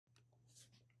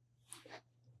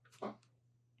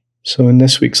So in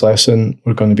this week's lesson,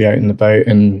 we're going to be out and about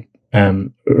in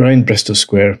around Bristol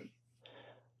Square,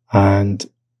 and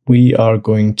we are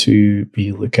going to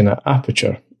be looking at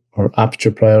aperture or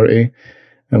aperture priority,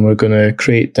 and we're going to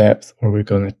create depth, or we're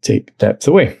going to take depth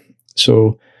away.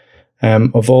 So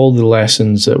of all the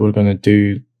lessons that we're going to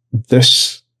do,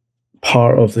 this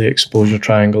part of the exposure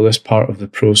triangle, this part of the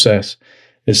process,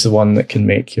 is the one that can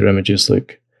make your images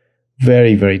look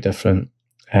very, very different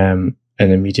and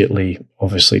immediately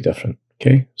obviously different.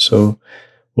 Okay, so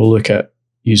we'll look at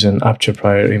using aperture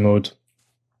priority mode.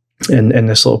 In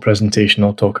this little presentation,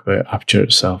 I'll talk about aperture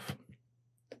itself.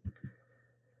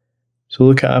 So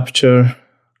look at aperture.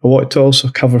 I wanted to also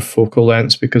cover focal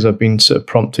lengths because I've been sort of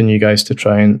prompting you guys to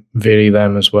try and vary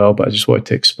them as well, but I just wanted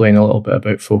to explain a little bit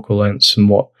about focal lengths and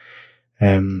what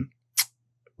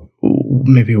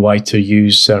maybe why to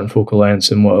use certain focal lengths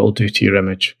and what it'll do to your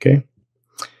image. Okay.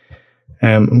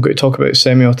 I'm going to talk about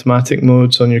semi-automatic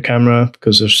modes on your camera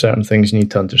because there's certain things you need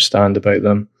to understand about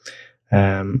them,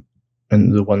 and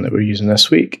the one that we're using this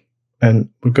week. And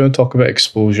we're going to talk about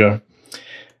exposure.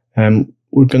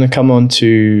 We're going to come on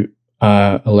to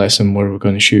a lesson where we're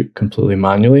going to shoot completely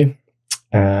manually.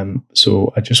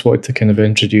 So I just wanted to kind of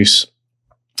introduce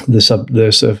the sort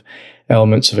of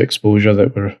elements of exposure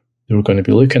that we're going to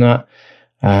be looking at,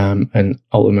 and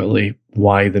ultimately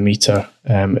why the meter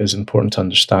is important to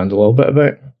understand a little bit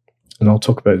about. And I'll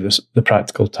talk about the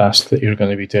practical task that you're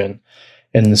going to be doing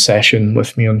in the session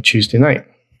with me on Tuesday night.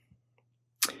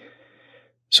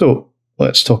 So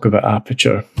let's talk about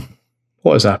aperture.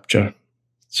 What is aperture?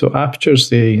 So aperture is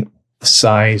the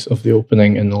size of the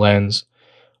opening in the lens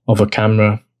of a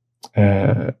camera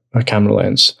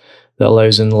lens that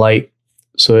allows in light.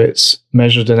 So it's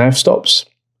measured in f-stops.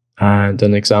 And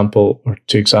an example or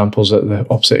two examples at the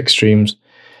opposite extremes,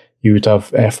 you would have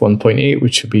f1.8,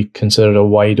 which would be considered a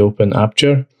wide open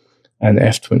aperture, and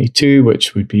f22,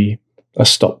 which would be a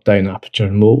stop down aperture.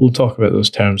 And we'll talk about those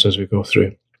terms as we go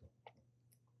through.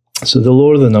 So the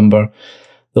lower the number,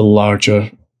 the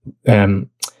larger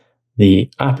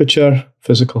the aperture,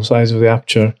 physical size of the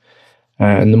aperture,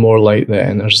 and the more light that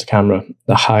enters the camera.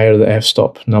 The higher the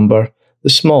f-stop number, the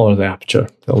smaller the aperture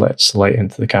that lets light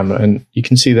into the camera. And you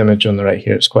can see the image on the right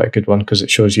here. It's quite a good one because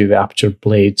it shows you the aperture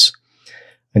blades,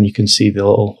 and you can see the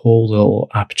little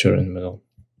aperture in the middle.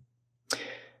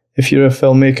 If you're a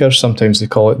filmmaker, sometimes they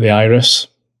call it the iris.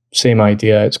 Same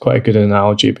idea. It's quite a good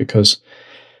analogy because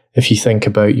if you think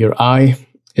about your eye,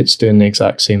 it's doing the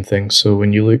exact same thing. So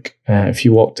when you look, if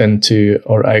you walked into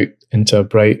or out into a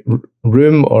bright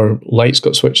room, or lights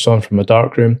got switched on from a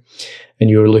dark room, and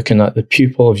you were looking at the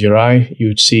pupil of your eye, you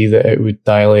would see that it would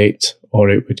dilate or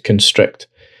it would constrict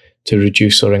to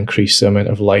reduce or increase the amount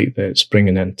of light that it's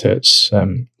bringing into its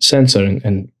sensor.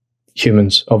 And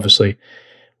humans, obviously,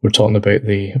 we're talking about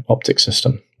the optic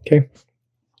system. Okay,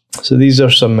 so these are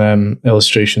some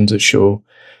illustrations that show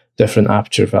different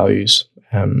aperture values.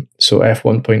 So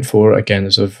f1.4 again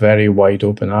is a very wide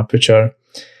open aperture.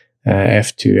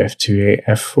 f2, f2.8,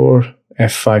 f4,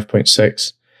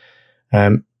 f5.6.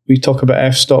 We talk about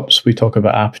f-stops, we talk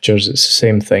about apertures, it's the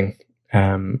same thing.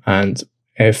 And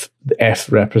F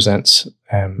represents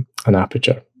an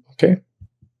aperture, okay?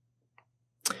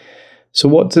 So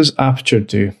what does aperture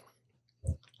do?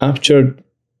 Aperture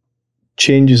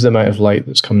changes the amount of light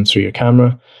that's coming through your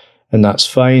camera, and that's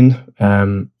fine.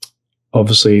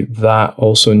 Obviously, that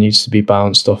also needs to be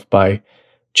balanced off by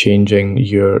changing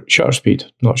your shutter speed.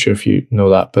 Not sure if you know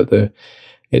that, but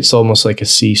it's almost like a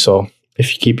seesaw.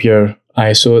 If you keep your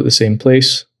ISO at the same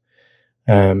place,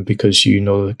 because you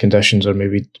know the conditions are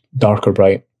maybe dark or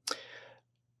bright,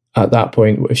 at that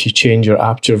point, if you change your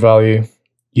aperture value,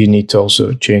 you need to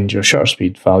also change your shutter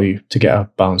speed value to get a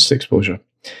balanced exposure.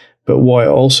 But what it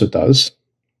also does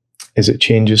is it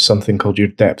changes something called your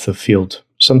depth of field,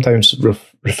 sometimes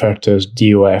referred to as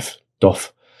DOF,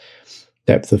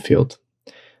 depth of field.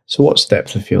 So what's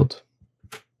depth of field?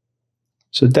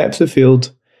 So depth of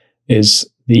field is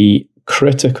the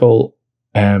critical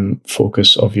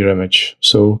focus of your image.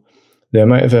 So the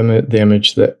amount of the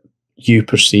image that you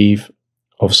perceive,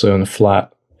 obviously on a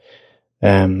flat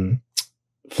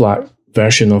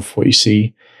version of what you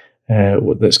see,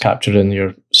 that's captured in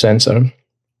your sensor,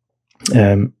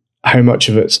 how much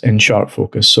of it's in sharp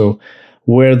focus. So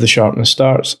where the sharpness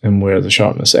starts and where the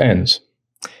sharpness ends.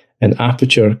 And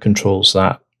aperture controls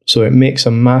that. So it makes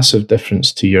a massive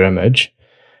difference to your image.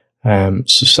 So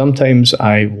sometimes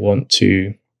I want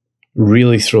to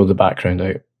really throw the background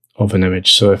out of an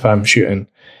image. So if I'm shooting,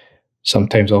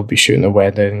 sometimes I'll be shooting a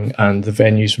wedding and the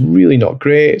venue's really not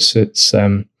great. It's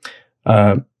not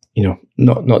the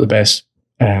best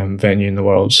venue in the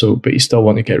world. So, but you still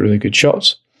want to get really good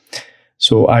shots. So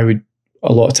So I would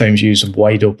a lot of times use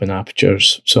wide open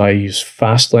apertures. So I use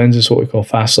fast lenses, what we call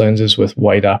fast lenses with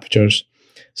wide apertures.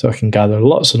 So I can gather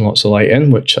lots and lots of light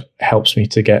in, which helps me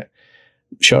to get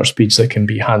shutter speeds that can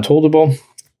be hand holdable.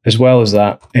 As well as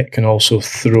that, it can also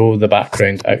throw the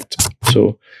background out.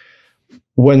 So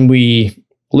when we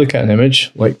look at an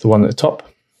image like the one at the top,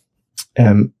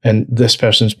 and this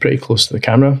person's pretty close to the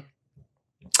camera,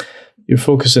 you're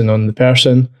focusing on the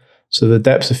person. So the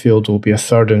depth of field will be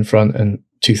 1/3 in front and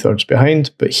 2/3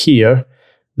 behind. But here,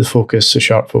 the focus, the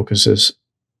sharp focus is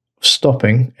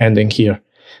stopping, ending here.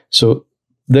 So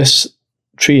this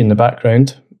tree in the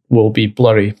background will be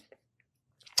blurry.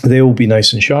 They will be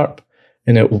nice and sharp,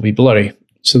 and it will be blurry.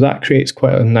 So that creates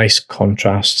quite a nice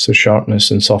contrast. So sharpness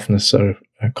and softness are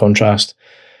a contrast,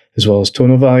 as well as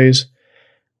tonal values.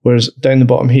 Whereas down the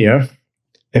bottom here,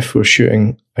 if we're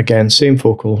shooting, again, same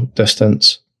focal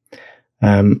distance,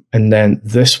 and then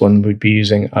this one would be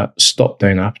using a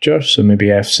stop-down aperture, so maybe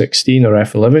f16 or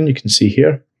f11, you can see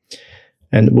here.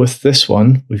 And with this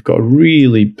one, we've got a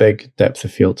really big depth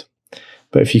of field.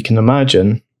 But if you can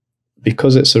imagine,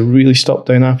 because it's a really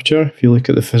stop-down aperture, if you look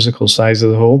at the physical size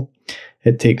of the hole,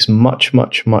 it takes much,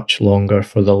 much, much longer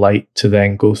for the light to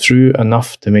then go through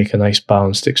enough to make a nice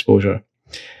balanced exposure.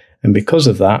 And because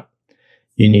of that,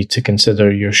 you need to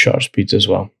consider your shutter speeds as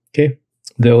well. Okay.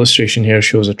 The illustration here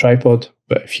shows a tripod,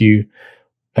 but if you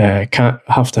can't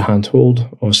have to hand hold,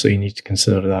 obviously you need to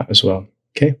consider that as well.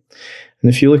 Okay. And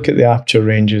if you look at the aperture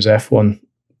ranges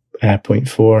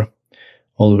f1.4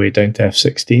 all the way down to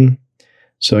f16.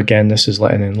 So again, this is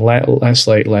letting in less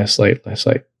light, less light, less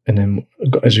light. And then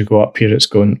as you go up here, it's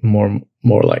going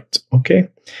more light. Okay.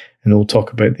 And we'll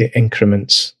talk about the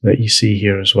increments that you see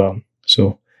here as well.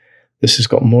 So this has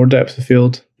got more depth of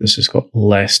field. This has got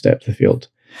less depth of field.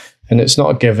 And it's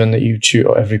not a given that you shoot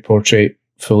every portrait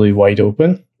fully wide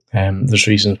open. There's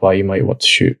reasons why you might want to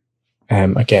shoot,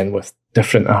 again, with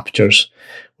different apertures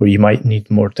where you might need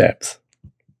more depth.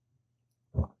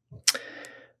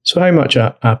 So how much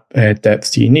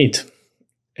depth do you need?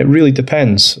 It really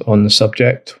depends on the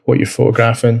subject, what you're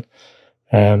photographing.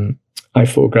 I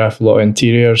photograph a lot of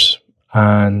interiors,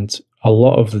 and a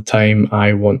lot of the time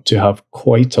I want to have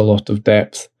quite a lot of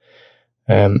depth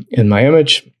in my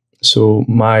image. So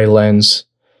my lens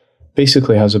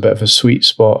basically has a bit of a sweet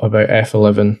spot about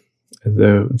f11,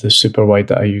 the super wide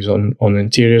that I use on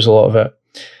interiors, a lot of it.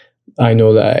 I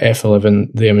know that at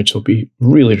f11, the image will be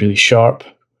really, really sharp,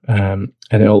 and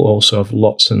it'll also have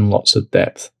lots and lots of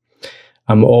depth.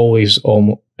 I'm always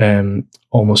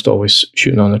almost always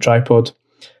shooting on a tripod,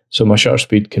 so my shutter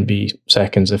speed can be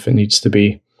seconds if it needs to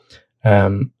be.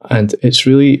 And it's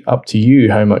really up to you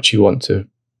how much you want to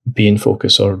be in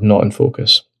focus or not in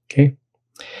focus. Okay.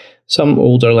 Some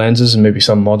older lenses, and maybe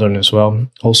some modern as well,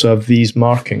 also have these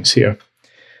markings here.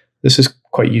 This is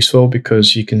quite useful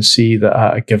because you can see that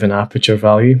at a given aperture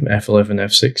value, f11,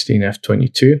 f16,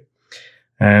 f22,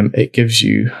 it gives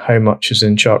you how much is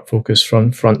in sharp focus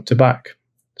from front to back.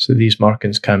 So these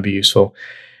markings can be useful.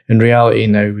 In reality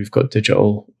now we've got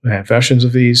digital versions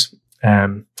of these,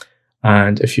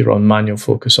 and if you're on manual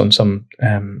focus on some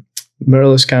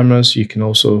mirrorless cameras, you can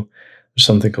also, there's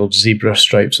something called zebra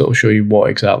stripes that will show you what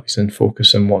exactly is in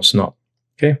focus and what's not.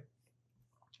 Okay.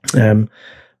 But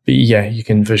yeah, you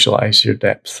can visualize your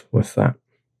depth with that.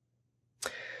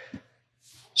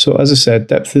 So as I said,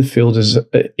 depth of field is an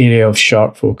area of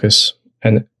sharp focus.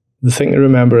 And the thing to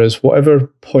remember is whatever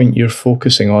point you're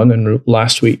focusing on, and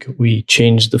last week we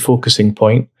changed the focusing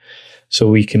point so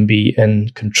we can be in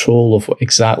control of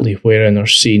exactly where in our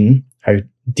scene, how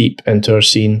deep into our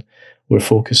scene we're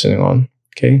focusing on.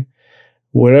 Okay.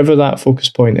 Wherever that focus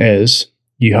point is,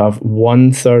 you have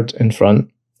 1/3 in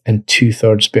front and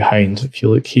 2/3 behind. If you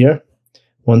look here,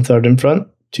 1/3 in front,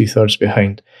 2/3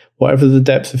 behind. Whatever the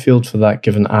depth of field for that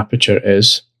given aperture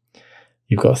is,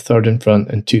 you've got 1/3 in front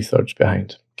and 2/3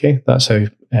 behind. Okay, that's how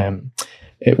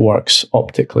it works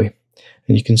optically.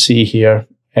 And you can see here,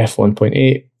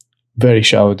 f1.8, very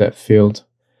shallow depth field.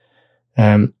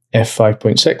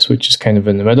 f5.6, which is kind of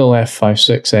in the middle,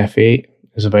 f5.6, f8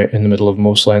 is about in the middle of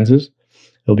most lenses.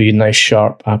 It'll be a nice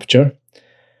sharp aperture.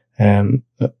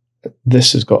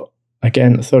 This has got,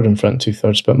 again, 1/3 in front,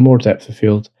 2/3, but more depth of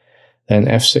field. Then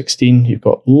f16, you've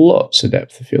got lots of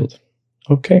depth of field.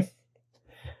 Okay.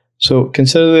 So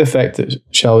consider the effect that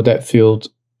shallow depth field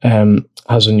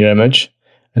has on your image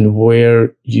and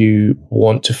where you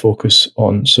want to focus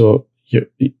on. So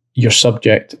your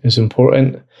subject is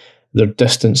important. Their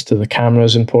distance to the camera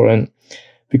is important,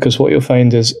 because what you'll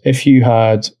find is if you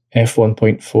had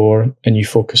f1.4 and you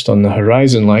focused on the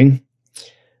horizon line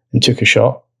and took a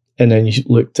shot, and then you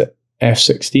looked at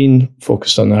f16,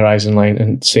 focused on the horizon line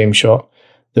and same shot,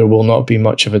 there will not be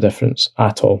much of a difference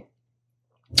at all,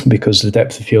 because the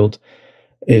depth of field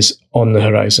is on the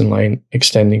horizon line,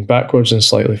 extending backwards and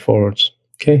slightly forwards.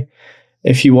 Okay.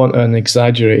 If you want an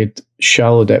exaggerated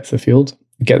shallow depth of field,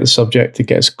 get the subject to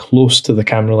get as close to the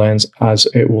camera lens as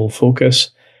it will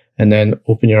focus, and then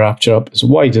open your aperture up as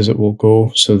wide as it will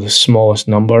go, so the smallest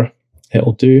number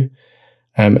it'll do,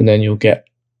 and then you'll get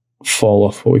fall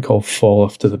off, what we call fall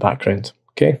off to the background.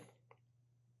 Okay.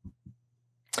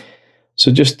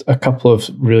 So just a couple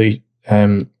of really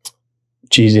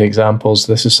cheesy examples.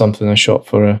 This is something I shot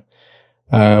for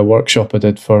a workshop I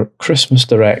did for Christmas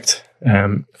Direct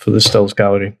for the Stills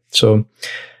Gallery. So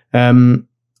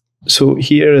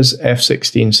here is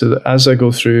f16. So that as I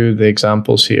go through the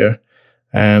examples here,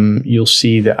 you'll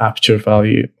see the aperture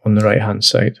value on the right hand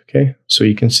side. Okay, so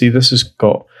you can see this has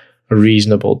got a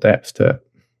reasonable depth to it.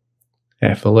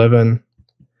 f11,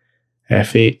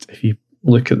 f8. If you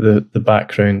look at the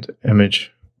background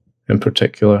image in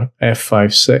particular,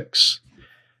 f5.6,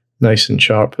 nice and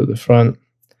sharp at the front.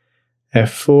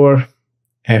 f4,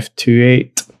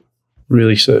 f2.8,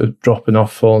 really sort of dropping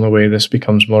off, falling away. This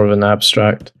becomes more of an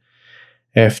abstract.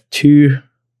 f2,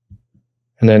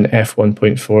 and then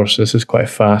f1.4. So this is quite a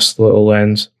fast little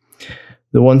lens.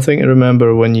 The one thing to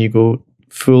remember when you go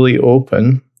fully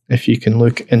open, if you can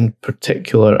look in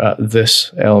particular at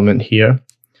this element here.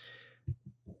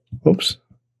 Oops.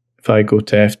 If I go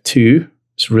to f2,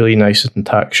 it's really nice and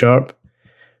tack sharp.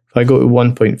 If I go to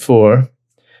 1.4,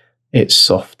 it's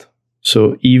soft.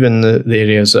 So even the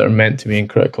areas that are meant to be in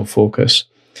critical focus,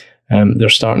 they're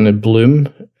starting to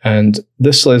bloom. And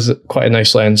this is quite a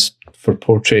nice lens for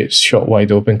portraits shot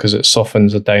wide open because it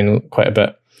softens it down quite a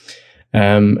bit.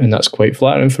 And that's quite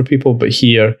flattering for people. But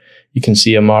here you can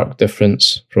see a marked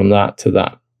difference from that to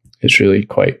that. It's really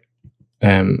quite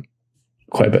a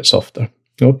bit softer.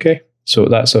 Okay, so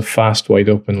that's a fast wide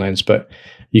open lens. But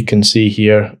you can see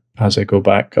here, as I go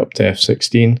back up to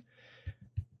f16,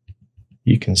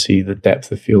 you can see the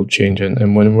depth of field changing.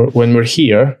 And when we're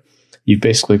here, you've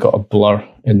basically got a blur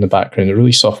in the background, a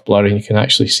really soft blur, and you can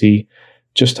actually see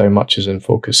just how much is in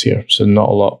focus here. So not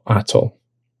a lot at all.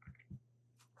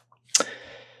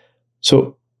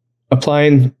 So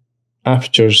applying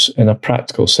apertures in a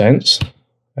practical sense.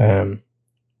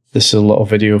 This is a little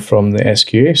video from the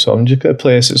SQA, so I'm just going to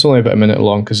play this. It's only about a minute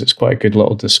long because it's quite a good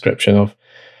little description of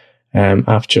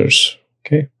apertures.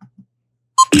 Okay.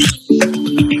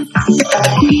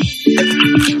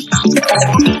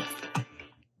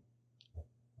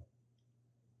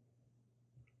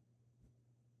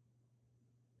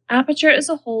 Aperture is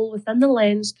a hole within the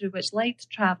lens through which light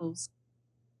travels.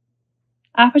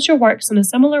 Aperture works in a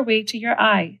similar way to your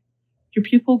eye. Your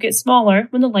pupil gets smaller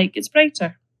when the light gets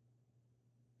brighter.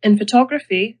 In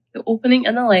photography, the opening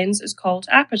in the lens is called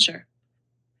aperture.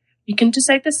 You can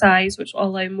decide the size, which will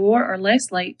allow more or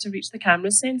less light to reach the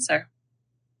camera's sensor.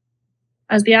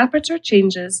 As the aperture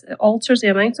changes, it alters the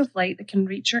amount of light that can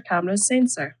reach your camera's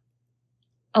sensor.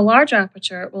 A large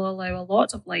aperture will allow a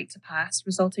lot of light to pass,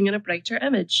 resulting in a brighter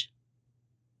image.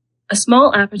 A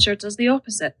small aperture does the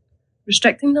opposite,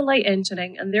 restricting the light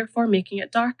entering and therefore making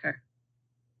it darker.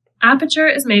 Aperture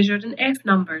is measured in f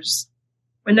numbers.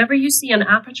 Whenever you see an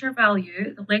aperture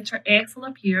value, the letter f will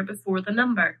appear before the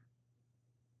number.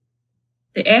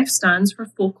 The f stands for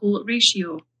focal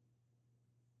ratio.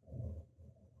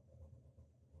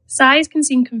 Size can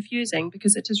seem confusing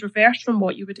because it is reversed from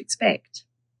what you would expect.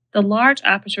 The large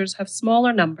apertures have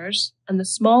smaller numbers, and the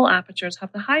small apertures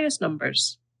have the highest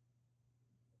numbers.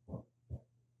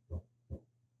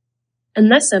 In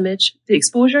this image, the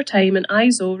exposure time and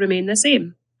ISO remain the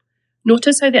same.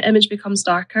 Notice how the image becomes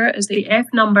darker as the f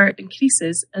number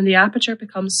increases and the aperture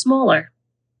becomes smaller.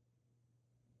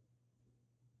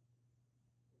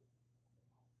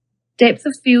 Depth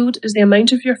of field is the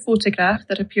amount of your photograph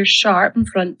that appears sharp from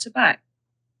front to back.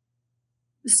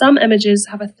 Some images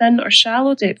have a thin or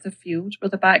shallow depth of field where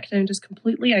the background is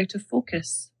completely out of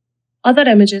focus. Other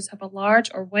images have a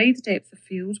large or wide depth of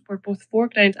field where both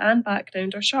foreground and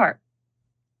background are sharp.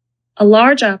 A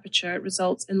large aperture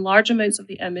results in large amounts of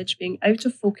the image being out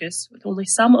of focus with only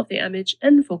some of the image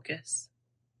in focus.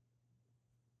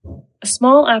 A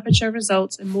small aperture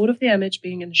results in more of the image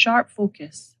being in sharp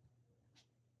focus.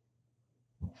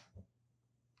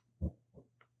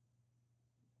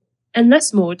 In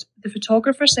this mode, the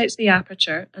photographer sets the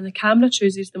aperture and the camera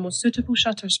chooses the most suitable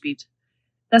shutter speed.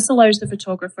 This allows the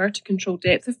photographer to control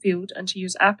depth of field and to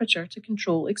use aperture to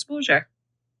control exposure.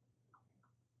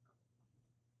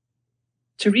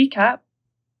 To recap,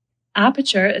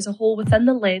 aperture is a hole within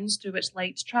the lens through which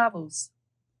light travels.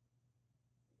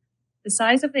 The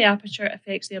size of the aperture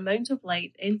affects the amount of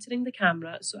light entering the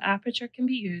camera, so aperture can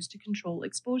be used to control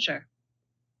exposure.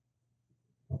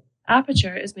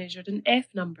 Aperture is measured in f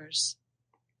numbers.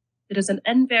 There is an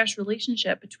inverse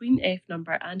relationship between f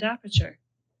number and aperture.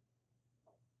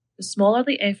 The smaller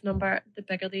the f number, the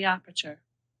bigger the aperture.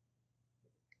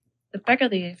 The bigger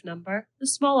the f number, the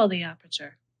smaller the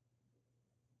aperture.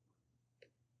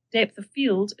 Depth of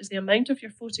field is the amount of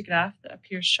your photograph that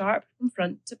appears sharp from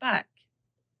front to back.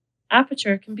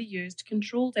 Aperture can be used to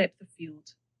control depth of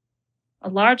field. A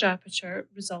large aperture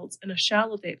results in a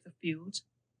shallow depth of field.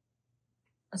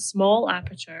 A small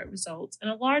aperture results in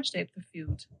a large depth of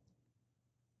field.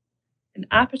 In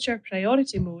aperture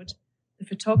priority mode, the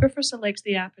photographer selects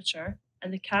the aperture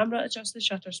and the camera adjusts the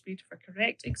shutter speed for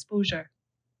correct exposure.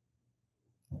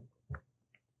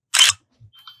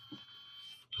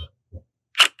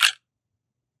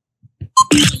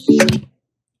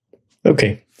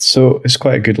 Okay, so it's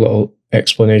quite a good little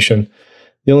explanation.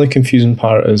 The only confusing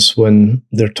part is when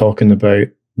they're talking about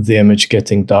the image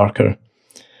getting darker.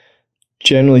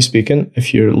 Generally speaking,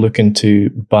 if you're looking to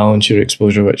balance your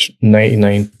exposure, which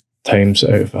 99 times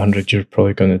out of 100 you're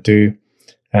probably going to do,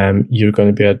 you're going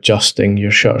to be adjusting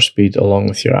your shutter speed along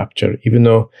with your aperture. Even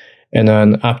though in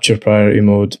an aperture priority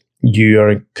mode, you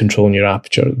are controlling your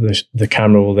aperture, the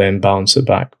camera will then balance it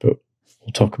back, but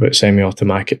we'll talk about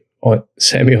semi-automatic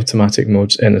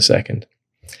modes in a second.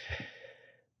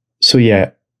 So yeah,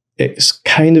 it's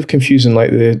kind of confusing like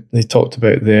they talked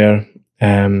about there,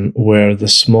 where the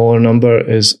smaller number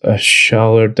is a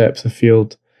shallower depth of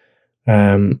field,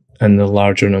 and the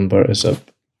larger number is a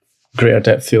greater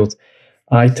depth field.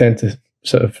 I tend to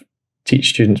sort of teach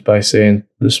students by saying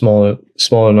the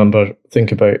smaller number,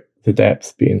 think about the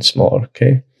depth being smaller,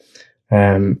 okay?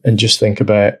 And just think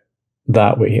about it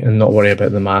that way and not worry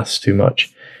about the maths too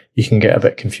much. You can get a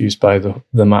bit confused by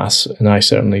the maths, and I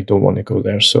certainly don't want to go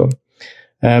there. So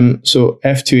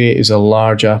f2.8 is a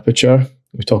large aperture.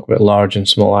 We talk about large and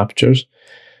small apertures.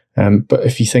 But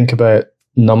if you think about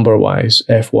number-wise,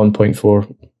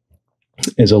 f1.4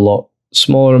 is a lot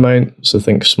smaller amount. So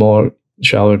think smaller,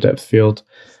 shallower depth field.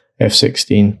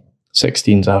 f16,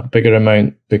 16 is a bigger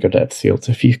amount, bigger depth field.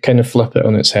 If you kind of flip it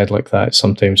on its head like that,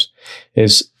 sometimes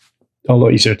is a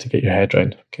lot easier to get your head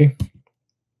around, okay?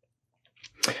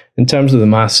 In terms of the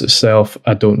maths itself,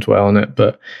 I don't dwell on it,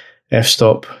 but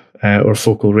f-stop or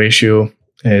focal ratio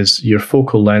is your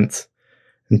focal length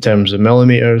in terms of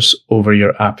millimeters over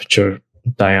your aperture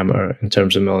diameter in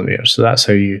terms of millimeters. So that's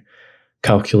how you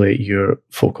calculate your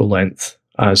focal length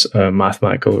as a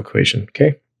mathematical equation,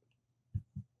 okay?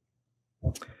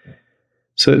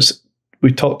 So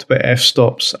we talked about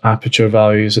f-stops, aperture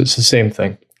values. It's the same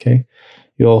thing, okay?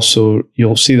 You'll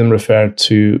see them referred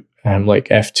to like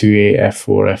f2.8,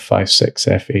 f4, f5, 6,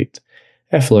 f8,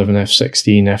 f11,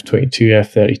 f16, f22,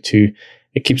 f32.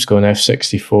 It keeps going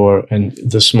f64, and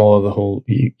the smaller the hole,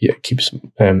 it keeps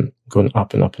going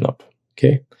up and up and up.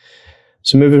 Okay,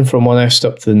 so moving from one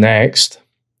f-stop to the next,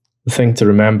 the thing to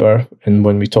remember, and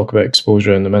when we talk about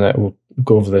exposure in a minute, we'll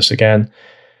go over this again.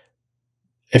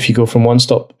 If you go from one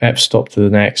f-stop to the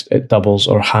next, it doubles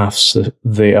or halves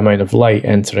the amount of light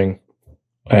entering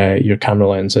your camera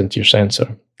lens into your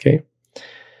sensor. Okay,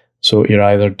 so you're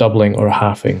either doubling or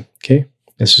halving. Okay,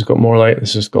 this has got more light,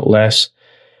 this has got less.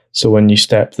 So when you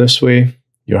step this way,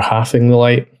 you're halving the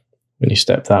light. When you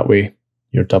step that way,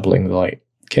 you're doubling the light.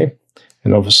 Okay,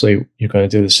 and obviously you're going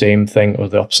to do the same thing or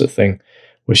the opposite thing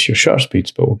with your shutter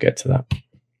speeds, but we'll get to that.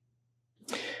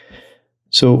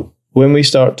 So when we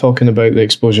start talking about the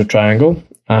exposure triangle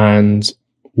and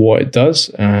what it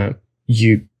does,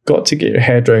 you got to get your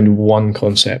head around one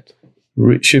concept.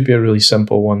 It should be a really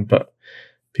simple one, but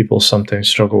people sometimes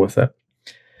struggle with it.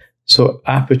 So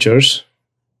apertures,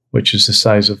 which is the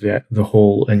size of the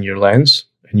hole in your lens,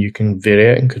 and you can vary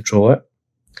it and control it.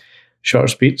 Shutter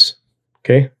speeds,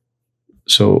 okay?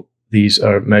 So these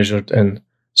are measured in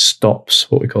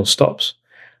stops, what we call stops.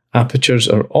 Apertures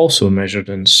are also measured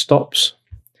in stops.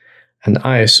 And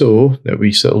ISO, that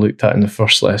we sort of looked at in the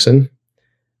first lesson,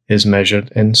 is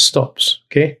measured in stops,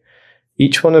 okay?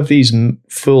 Each one of these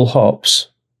full hops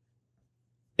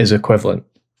is equivalent,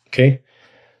 okay?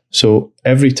 So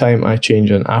every time I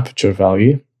change an aperture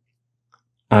value,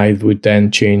 I would then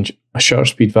change a shutter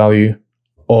speed value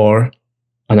or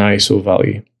an ISO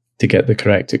value to get the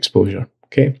correct exposure,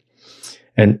 okay?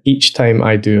 And each time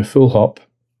I do a full hop,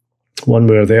 one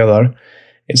way or the other,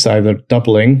 it's either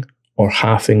doubling or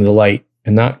halving the light,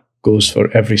 and that goes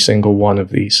for every single one of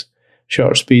these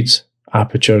shutter speeds,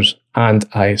 apertures, and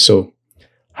ISO.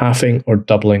 Halving or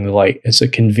doubling the light is a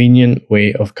convenient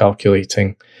way of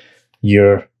calculating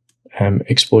your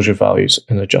exposure values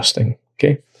and adjusting,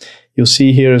 Okay. You'll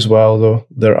see here as well, though,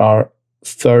 there are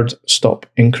third stop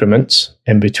increments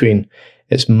in between.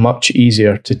 It's much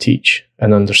easier to teach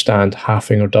and understand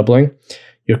halving or doubling.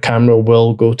 Your camera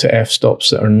will go to f-stops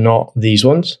that are not these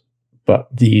ones, but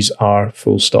these are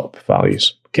full stop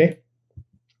values, okay?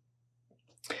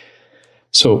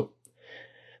 So,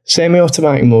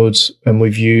 semi-automatic modes, and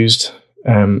we've used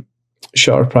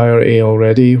shutter priority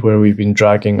already, where we've been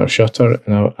dragging our shutter,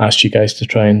 and I'll ask you guys to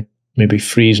try and maybe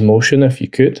freeze motion if you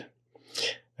could.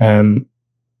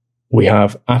 We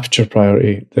have aperture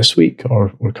priority this week,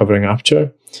 or we're covering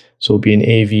aperture. So it'll be an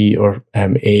AV or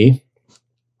A.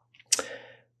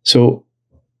 So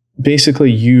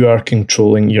basically you are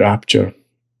controlling your aperture.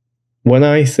 When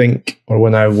I think, or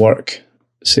when I work,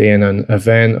 say in an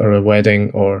event or a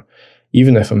wedding, or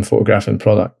even if I'm photographing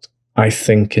product, I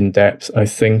think in depth, I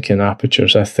think in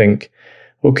apertures. I think,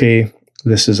 okay,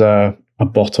 this is a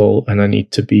bottle and I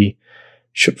need to be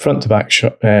front to back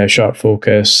sharp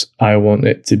focus. I want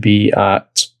it to be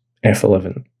at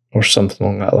f11 or something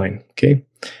along that line, okay?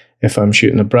 If I'm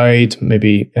shooting a bride,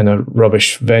 maybe in a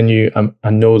rubbish venue, I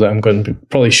know that I'm going to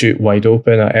probably shoot wide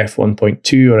open at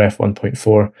f1.2 or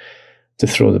f1.4 to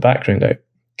throw the background out,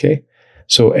 okay?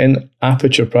 So in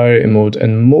aperture priority mode,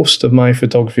 in most of my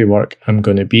photography work, I'm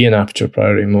going to be in aperture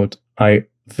priority mode. I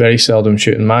very seldom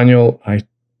shoot in manual. I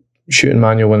shoot in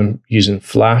manual when I'm using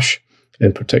flash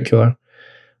in particular.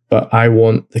 But I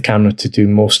want the camera to do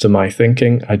most of my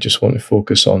thinking. I just want to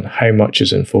focus on how much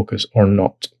is in focus or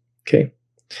not, okay?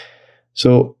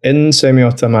 So in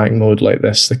semi-automatic mode like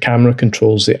this, the camera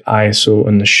controls the ISO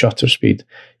and the shutter speed.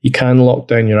 You can lock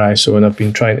down your ISO, and I've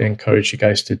been trying to encourage you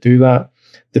guys to do that,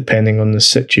 depending on the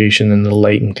situation and the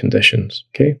lighting conditions,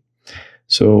 okay?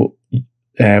 So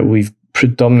we've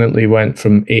predominantly went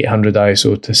from 800 ISO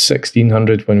to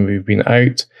 1600 when we've been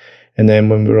out. And then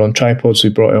when we were on tripods, we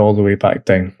brought it all the way back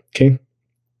down, okay?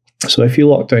 So if you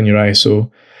lock down your ISO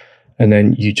and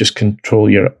then you just control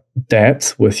your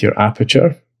depth with your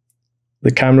aperture,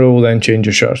 the camera will then change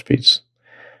your shutter speeds.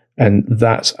 And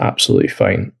that's absolutely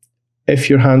fine. If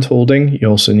you're hand holding, you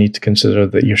also need to consider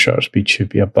that your shutter speed should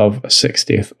be above a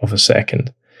 60th of a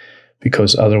second,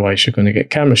 because otherwise you're going to get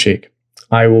camera shake.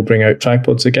 I will bring out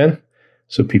tripods again,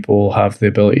 so people will have the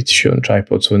ability to shoot on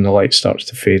tripods when the light starts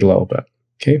to fade a little bit,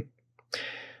 okay?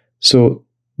 So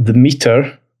the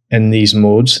meter in these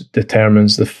modes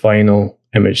determines the final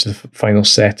image, the final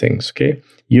settings, okay?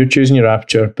 You're choosing your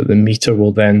aperture, but the meter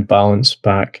will then balance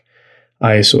back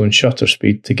ISO and shutter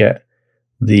speed to get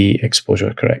the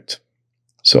exposure correct.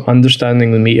 So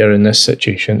understanding the meter in this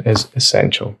situation is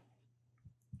essential.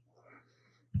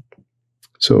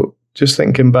 So just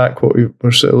thinking back what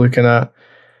we're sort of looking at,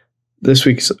 this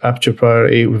week's aperture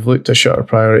priority, we've looked at shutter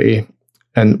priority,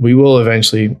 and we will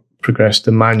eventually progress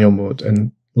to manual mode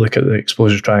and look at the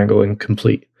exposure triangle in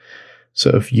complete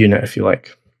sort of unit, if you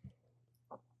like.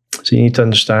 So you need to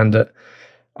understand that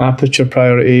aperture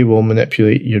priority will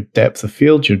manipulate your depth of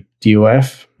field, your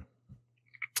DOF.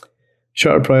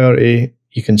 Shutter priority,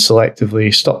 you can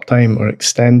selectively stop time or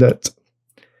extend it.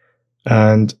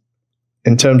 And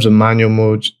in terms of manual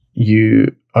mode,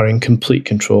 you are in complete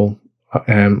control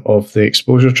of the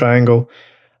exposure triangle.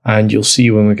 And you'll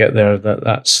see when we get there that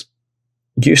that's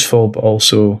useful, but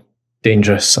also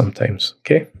dangerous sometimes,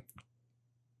 okay?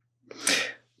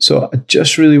 So I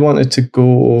just really wanted to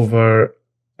go over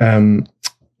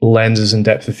lenses and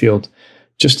depth of field,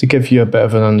 just to give you a bit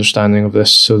of an understanding of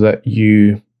this so that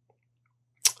you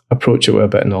approach it with a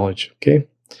bit of knowledge, okay?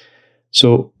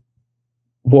 So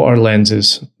what are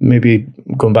lenses? Maybe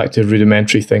going back to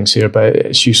rudimentary things here, but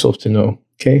it's useful to know,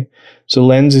 okay? So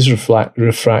lenses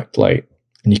refract light,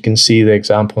 and you can see the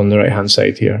example on the right-hand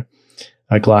side here,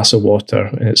 a glass of water,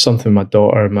 and it's something my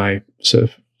daughter,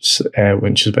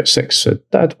 when she's about 6, said,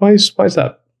 "Dad, why is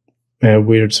that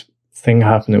weird thing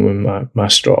happening with my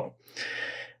straw?"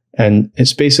 And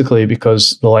it's basically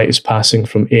because the light is passing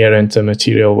from air into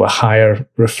material with higher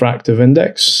refractive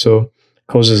index, so it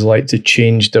causes light to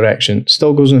change direction.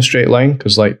 Still goes in a straight line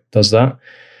because light does that,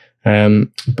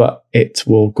 but it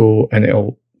will go and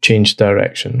it'll change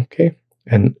direction, okay,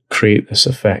 and create this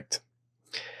effect.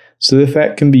 So the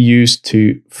effect can be used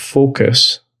to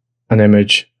focus an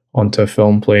image onto a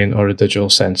film plane or a digital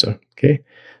sensor, okay?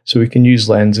 So we can use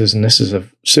lenses, and this is a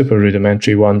super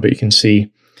rudimentary one, but you can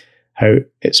see how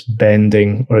it's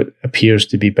bending, or it appears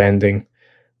to be bending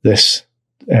this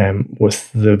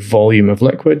with the volume of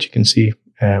liquid. You can see,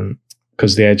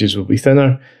 because the edges will be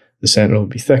thinner, the center will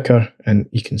be thicker, and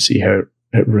you can see how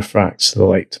it refracts the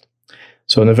light.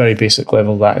 So on a very basic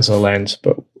level, that is a lens,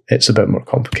 but it's a bit more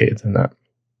complicated than that.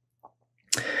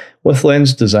 With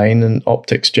lens design and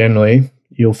optics generally,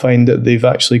 you'll find that they've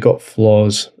actually got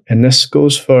flaws. And this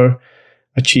goes for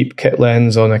a cheap kit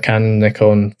lens on a Canon,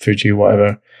 Nikon, Fuji,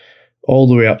 whatever, all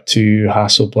the way up to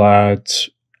Hasselblad,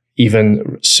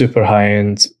 even super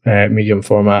high-end medium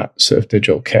format sort of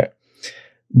digital kit.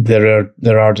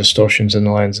 There are distortions in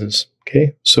the lenses.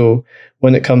 Okay, so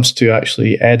when it comes to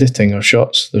actually editing our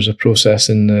shots, there's a process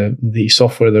in the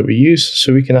software that we use,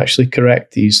 so we can actually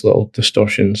correct these little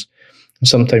distortions. And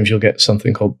sometimes you'll get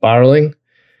something called barreling,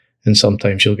 and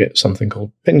sometimes you'll get something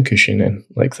called pin cushioning,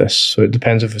 like this. So it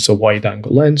depends if it's a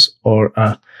wide-angle lens or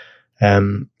a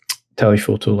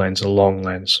telephoto lens, a long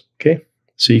lens. Okay,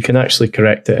 so you can actually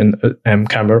correct it in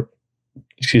Camera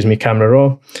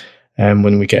Raw,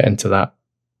 when we get into that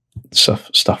stuff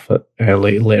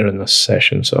later in this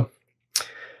session. So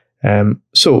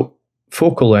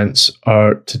focal lengths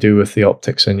are to do with the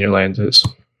optics in your lenses.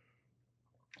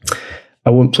 I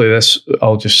won't play this,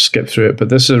 I'll just skip through it, but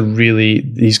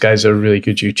these guys are a really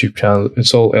good YouTube channel.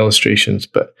 It's all illustrations,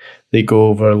 but they go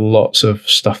over lots of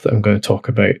stuff that I'm going to talk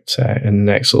about in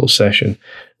the next little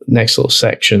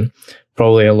section,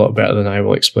 probably a lot better than I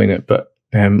will explain it, but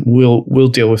we'll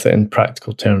deal with it in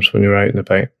practical terms when you're out and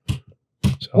about.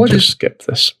 So I'll just skip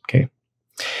this. Okay.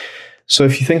 So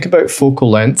if you think about focal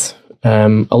length, a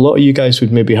lot of you guys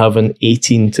would maybe have an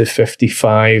 18 to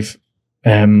 55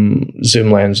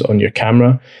 zoom lens on your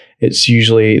camera. It's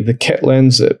usually the kit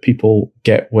lens that people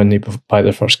get when they buy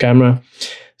their first camera.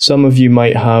 Some of you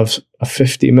might have a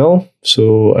 50mm,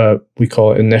 so we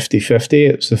call it a Nifty 50.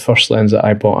 It's the first lens that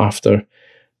I bought after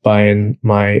buying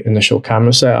my initial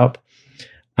camera setup,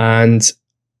 and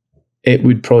it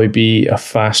would probably be a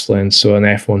fast lens, so an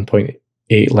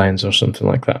f1.8 lens or something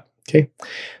like that. Okay,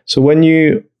 so when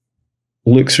you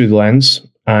look through the lens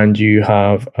and you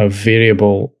have a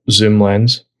variable zoom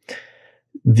lens,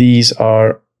 these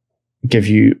give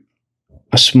you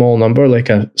a small number, like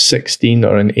a 16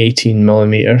 or an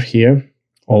 18mm here,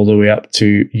 all the way up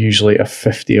to usually a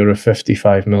 50 or a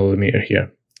 55mm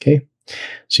here. Okay,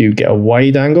 so you get a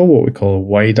wide angle, what we call a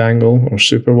wide angle, or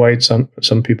super wide, some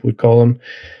people would call them,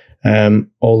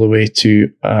 all the way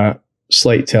to a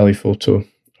slight telephoto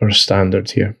or a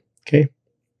standard here. Okay,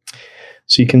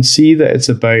 so you can see that it's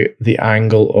about the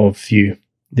angle of view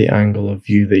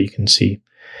that you can see.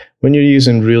 When you're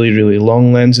using really, really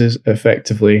long lenses,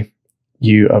 effectively,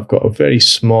 you have got a very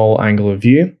small angle of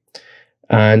view,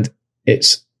 and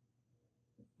it's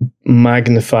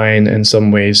magnifying in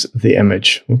some ways the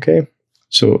image. Okay,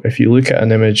 so if you look at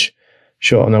an image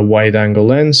shot on a wide angle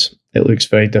lens, it looks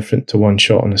very different to one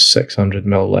shot on a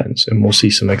 600mm lens, and we'll see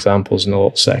some examples in a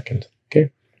little second.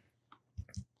 Okay,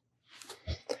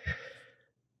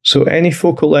 so any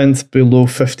focal length below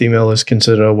 50mm is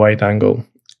considered a wide angle.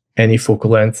 Any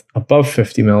focal length above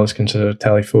 50mm is considered a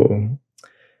telephoto.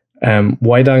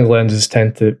 Wide angle lenses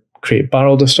tend to create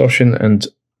barrel distortion, and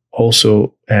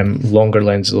also longer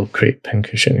lenses will create pin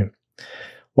cushioning.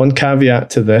 One caveat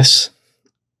to this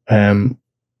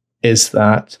is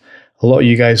that a lot of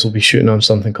you guys will be shooting on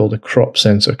something called a crop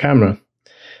sensor camera.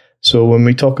 So when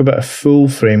we talk about a full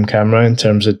frame camera in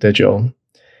terms of digital,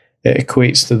 it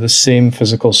equates to the same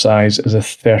physical size as a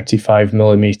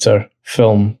 35mm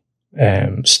film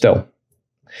still.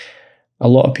 A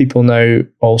lot of people now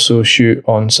also shoot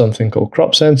on something called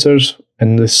crop sensors,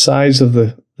 and the size of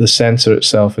the sensor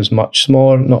itself is much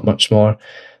smaller, not much smaller.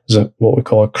 There's what we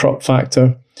call a crop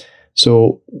factor.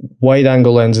 So wide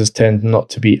angle lenses tend not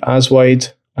to be as wide,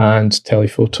 and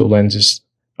telephoto lenses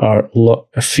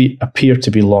appear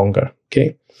to be longer.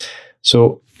 Okay,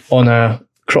 so on a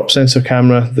crop sensor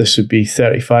camera, this would be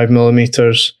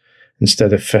 35mm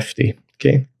instead of 50.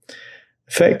 Okay,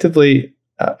 effectively,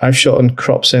 I've shot on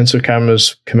crop sensor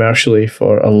cameras commercially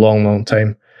for a long, long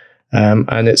time,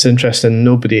 and it's interesting.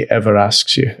 Nobody ever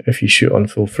asks you if you shoot on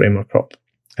full frame or crop.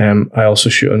 I also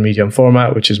shoot on medium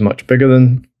format, which is much bigger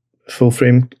than full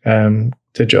frame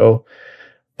digital,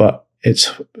 but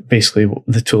it's basically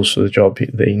the tools for the job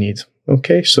that you need.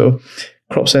 Okay, so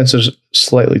crop sensors,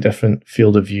 slightly different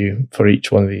field of view for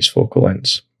each one of these focal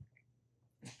lengths.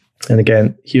 And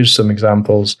again, here's some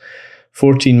examples.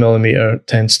 14mm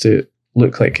tends to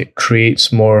look like it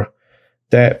creates more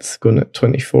depth, going at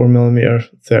 24mm,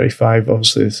 35,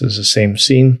 obviously this is the same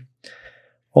scene,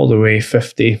 all the way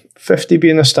 50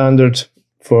 being a standard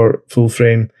for full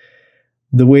frame.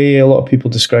 The way a lot of people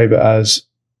describe it as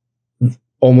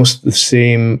almost the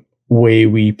same way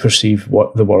we perceive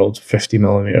what the world,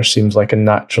 50mm seems like a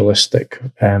naturalistic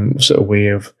sort of way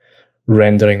of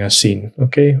rendering a scene.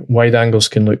 Okay, wide angles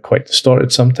can look quite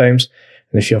distorted sometimes,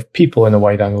 and if you have people in a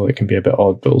wide angle, it can be a bit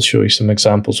odd, but we'll show you some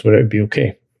examples where it would be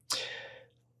okay.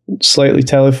 Slightly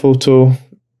telephoto,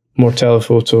 more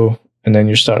telephoto, and then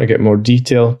you're starting to get more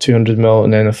detail, 200mm,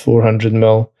 and then a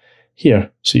 400mm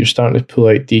here. So you're starting to pull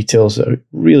out details that are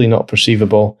really not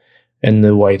perceivable in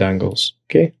the wide angles.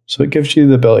 Okay, so it gives you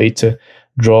the ability to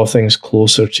draw things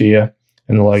closer to you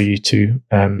and allow you to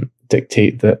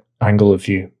dictate the angle of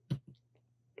view.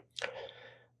 A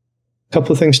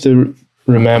couple of things to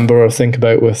remember or think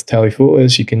about with telephoto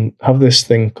is you can have this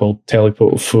thing called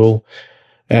telephoto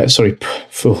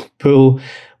pull,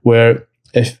 where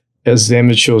if, as the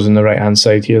image shows on the right hand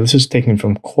side here, this is taken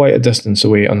from quite a distance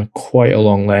away on quite a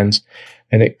long lens,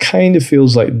 and it kind of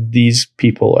feels like these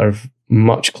people are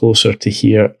much closer to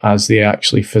here as they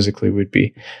actually physically would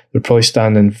be. They're probably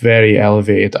standing very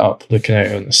elevated up looking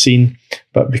out on the scene,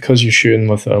 but because you're shooting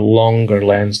with a longer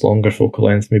lens, longer focal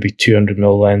length, maybe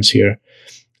 200mm lens here,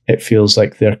 it feels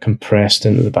like they're compressed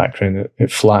into the background.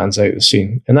 It flattens out the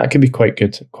scene, and that can be quite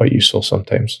good, quite useful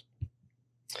sometimes.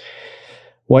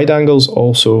 Wide angles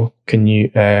also can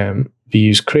be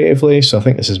used creatively. So I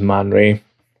think this is Man Ray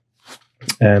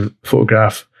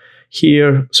photograph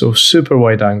here. So super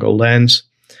wide angle lens.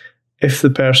 If the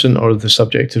person or the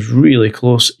subject is really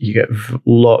close, you get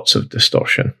lots of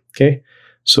distortion. Okay,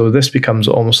 so this becomes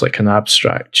almost like an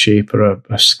abstract shape or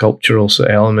a sculptural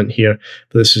element here,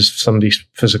 but this is somebody's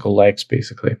physical legs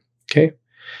basically. Okay,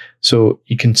 so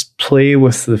you can play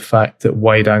with the fact that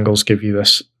wide angles give you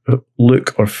this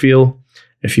look or feel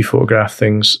if you photograph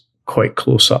things quite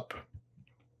close up.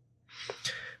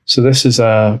 So this is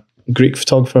a Greek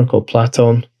photographer called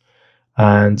Platon,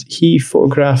 and he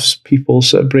photographs people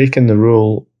sort of breaking the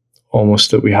rule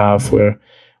almost that we have, where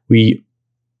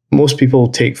most people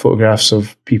take photographs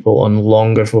of people on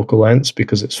longer focal lengths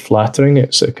because it's flattering.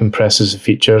 It sort of compresses the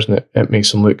features and it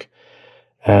makes them look,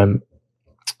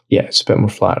 it's a bit more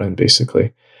flattering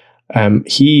basically.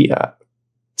 He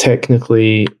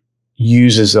technically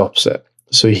uses the opposite.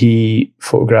 So he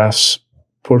photographs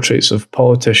portraits of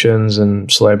politicians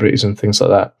and celebrities and things like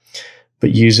that,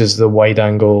 but uses the wide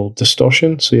angle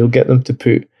distortion. So you'll get them to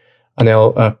put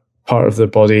a part of their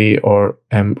body or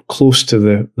close to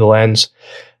the lens.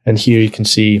 And here you can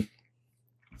see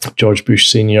George Bush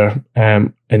Sr.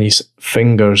 And his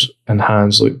fingers and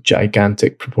hands look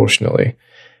gigantic proportionally.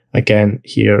 Again,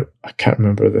 here, I can't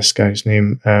remember this guy's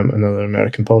name, another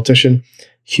American politician,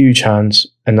 huge hands,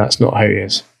 and that's not how he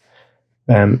is.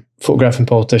 Photographing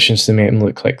politicians to make them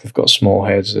look like they've got small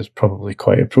heads is probably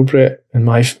quite appropriate in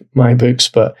my books,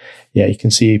 but yeah, you can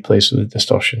see he plays with the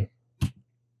distortion.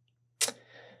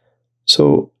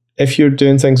 So if you're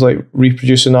doing things like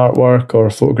reproducing artwork or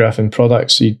photographing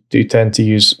products, you do tend to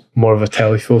use more of a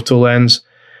telephoto lens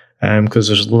because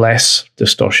there's less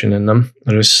distortion in them.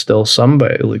 There is still some,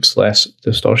 but it looks less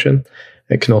distortion.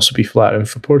 It can also be flattering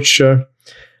for portraiture.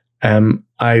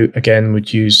 I, again,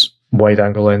 would use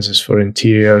wide-angle lenses for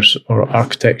interiors or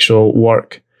architectural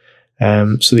work,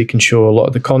 so they can show a lot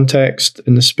of the context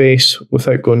in the space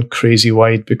without going crazy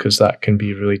wide, because that can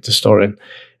be really distorting.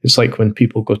 It's like when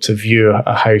people go to view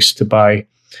a house to buy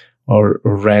or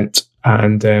rent,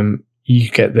 and you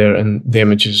get there and the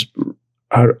images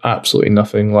are absolutely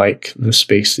nothing like the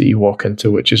space that you walk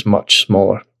into, which is much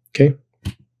smaller. Okay.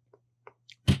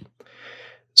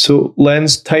 So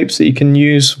lens types that you can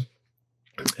use.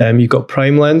 You've got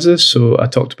prime lenses, so I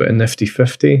talked about a nifty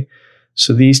 50.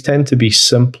 So these tend to be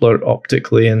simpler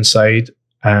optically inside.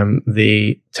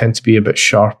 They tend to be a bit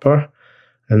sharper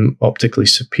and optically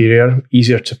superior,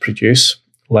 easier to produce,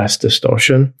 less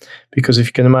distortion. Because if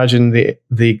you can imagine,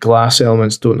 the glass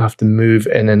elements don't have to move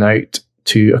in and out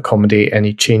to accommodate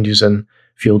any changes in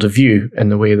field of view in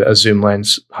the way that a zoom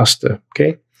lens has to.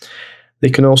 Okay, they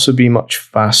can also be much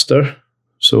faster,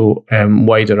 so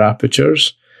wider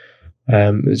apertures.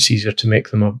 It's easier to make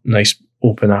them a nice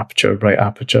open aperture, bright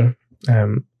aperture.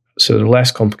 So they're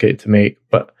less complicated to make,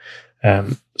 but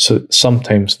so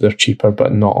sometimes they're cheaper,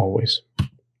 but not always.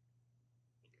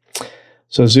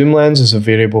 So a zoom lens is a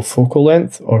variable focal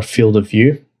length or field of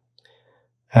view.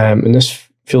 And this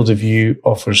field of view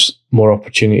offers more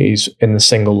opportunities in the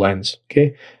single lens.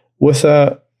 Okay, with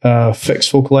a fixed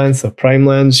focal length, a prime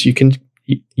lens, you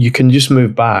can just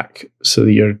move back so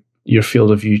that your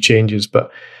field of view changes,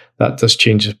 but that does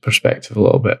change the perspective a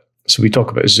little bit. So we talk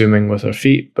about zooming with our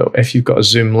feet, but if you've got a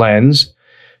zoom lens,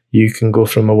 you can go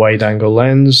from a wide angle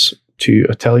lens to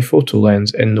a telephoto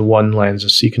lens in the one lens.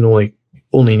 So you can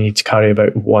only need to carry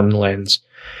about one lens.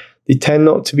 They tend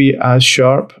not to be as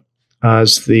sharp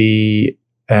as the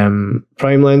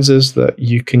prime lenses that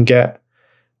you can get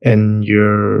in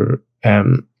your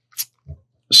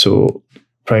so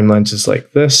prime lenses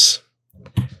like this.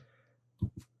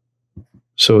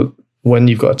 So when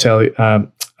you've got a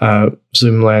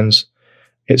zoom lens,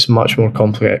 it's much more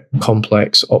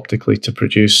complex optically to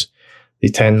produce. They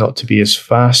tend not to be as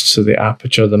fast, so the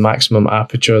aperture, the maximum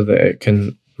aperture that it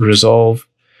can resolve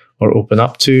or open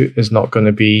up to is not going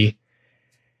to be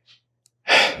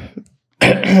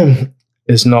as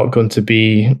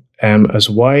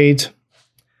wide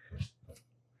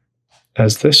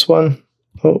as this one.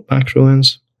 Oh, macro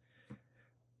lens.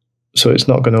 So it's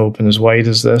not going to open as wide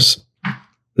as this.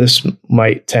 This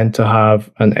might tend to have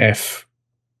an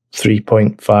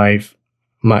f3.5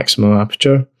 maximum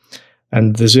aperture.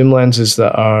 And the zoom lenses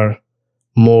that are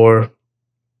more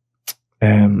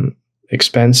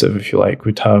expensive, if you like,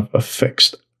 would have a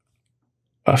fixed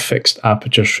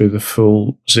aperture through the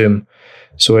full zoom.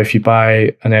 So if you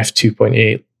buy an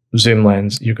f2.8 zoom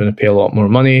lens, you're going to pay a lot more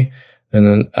money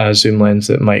than a zoom lens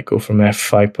that might go from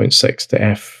f5.6 to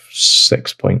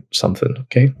f6 point something,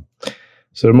 okay?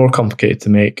 So they're more complicated to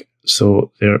make, so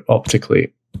they're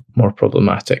optically more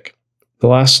problematic. The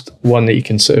last one that you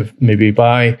can sort of maybe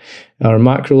buy are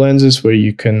macro lenses, where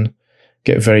you can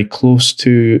get very close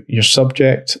to your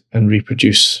subject and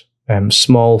reproduce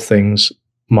small things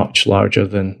much larger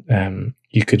than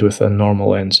you could with a normal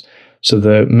lens. So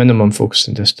the minimum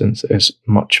focusing distance is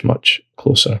much, much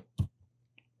closer.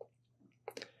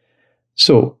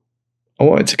 So I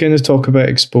wanted to kind of talk about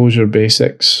exposure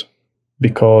basics,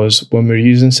 because when we're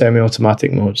using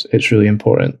semi-automatic modes, it's really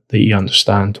important that you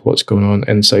understand what's going on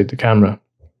inside the camera.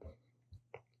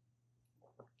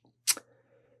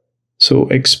 So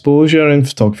exposure in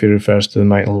photography refers to the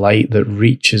amount of light that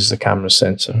reaches the camera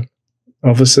sensor.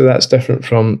 Obviously that's different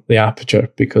from the aperture,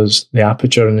 because the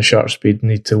aperture and the shutter speed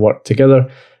need to work together,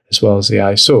 as well as the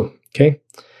ISO, okay?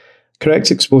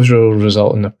 Correct exposure will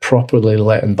result in a properly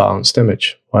lit and balanced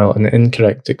image, while an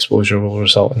incorrect exposure will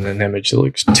result in an image that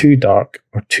looks too dark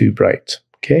or too bright,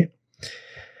 okay?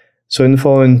 So in the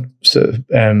following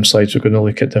slides, we're going to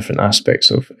look at different aspects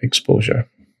of exposure.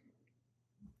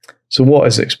 So what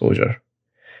is exposure?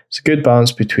 It's a good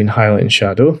balance between highlight and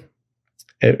shadow.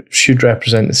 It should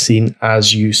represent the scene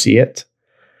as you see it,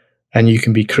 and you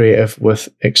can be creative with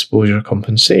exposure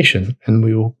compensation, and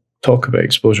we will talk about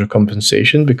exposure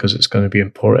compensation because it's going to be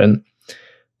important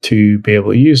to be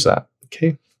able to use that,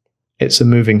 okay? It's a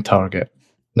moving target.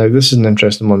 Now, this is an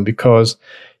interesting one because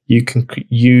you can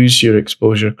use your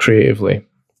exposure creatively,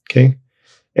 okay?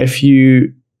 If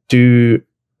you do,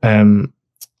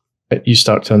 you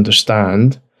start to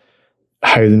understand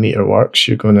how the meter works,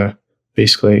 you're going to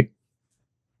basically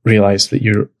realize that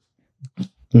you're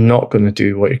not going to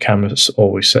do what your camera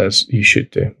always says you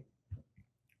should do.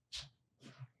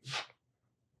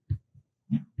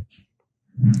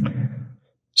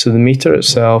 So the meter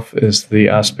itself is the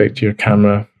aspect of your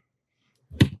camera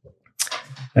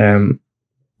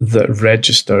that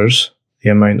registers the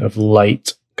amount of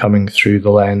light coming through the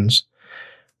lens.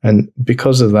 And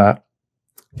because of that,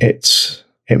 it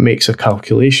makes a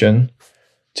calculation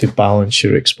to balance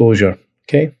your exposure,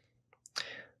 okay?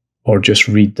 Or just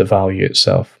read the value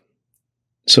itself.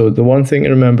 So the one thing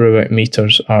to remember about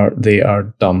meters are they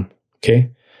are dumb, okay?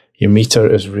 Your meter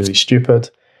is really stupid.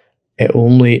 It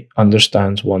only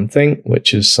understands one thing,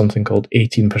 which is something called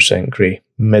 18% grey,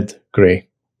 mid-grey.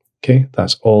 Okay,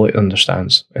 that's all it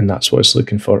understands, and that's what it's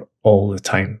looking for all the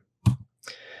time.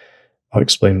 I'll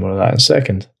explain more of that in a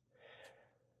second.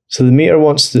 So the meter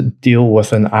wants to deal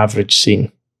with an average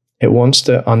scene. It wants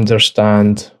to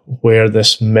understand where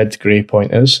this mid-grey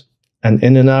point is, and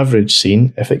in an average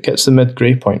scene, if it gets the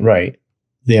mid-grey point right,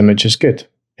 the image is good.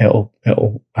 It'll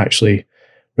actually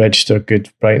register good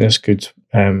brightness, good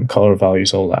color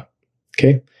values, all that.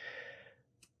 Okay.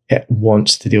 It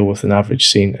wants to deal with an average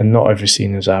scene, and not every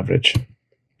scene is average.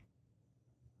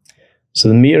 So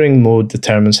the metering mode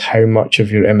determines how much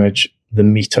of your image the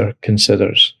meter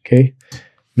considers. Okay.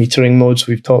 Metering modes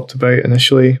we've talked about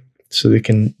initially, so they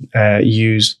can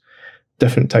use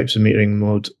different types of metering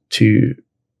mode to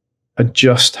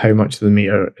adjust how much the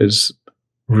meter is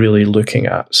really looking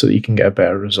at, so that you can get a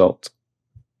better result.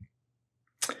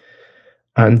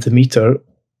 And the meter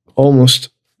almost,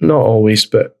 not always,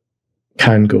 but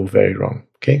can go very wrong.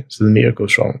 Okay, so the meter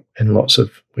goes wrong in lots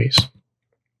of ways.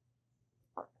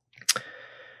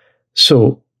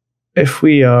 So if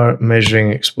we are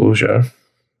measuring exposure,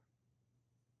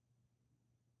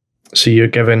 so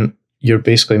you're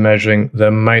basically measuring the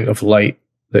amount of light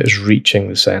that is reaching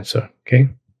the sensor. Okay.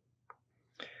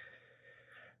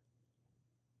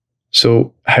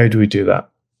 So how do we do that?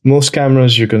 Most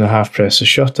cameras, you're going to half press the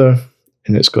shutter,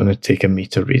 and it's going to take a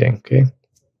meter reading, okay?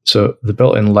 So the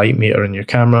built-in light meter in your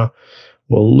camera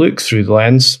will look through the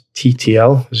lens,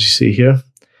 TTL, as you see here,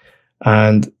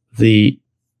 and the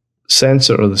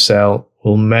sensor or the cell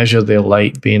will measure the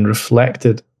light being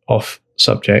reflected off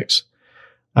subjects,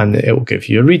 and it will give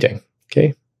you a reading,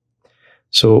 okay?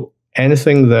 So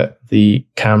anything that the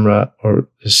camera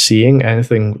is seeing,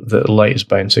 anything that the light is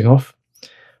bouncing off,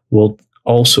 will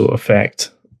also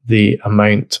affect the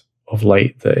amount of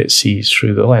light that it sees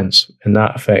through the lens, and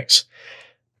that affects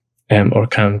or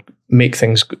can make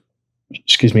things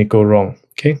go wrong.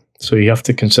 Okay, so you have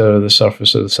to consider the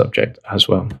surface of the subject as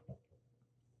well.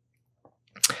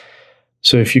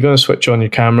 So if you're going to switch on your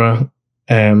camera,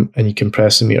 and you can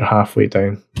press the meter halfway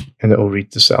down, and it will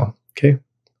read the cell. Okay,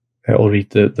 it will read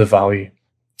the value.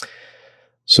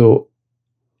 So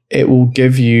it will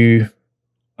give you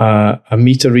a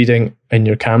meter reading in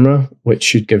your camera, which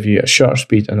should give you a shutter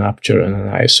speed, an aperture, and an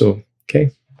ISO.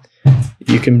 Okay,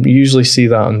 you can usually see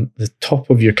that on the top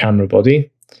of your camera body,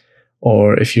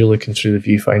 or if you're looking through the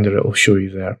viewfinder, it will show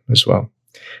you there as well.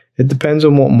 It depends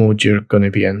on what mode you're going to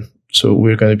be in. So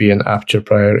we're going to be in aperture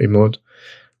priority mode.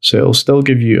 So it'll still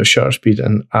give you a shutter speed,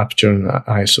 an aperture, and an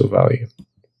ISO value.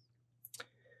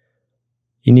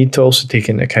 You need to also take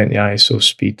into account the ISO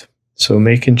speed. So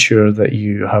making sure that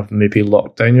you have maybe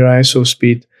locked down your ISO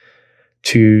speed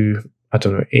to,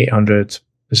 800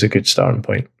 is a good starting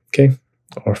point, okay?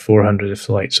 Or 400 if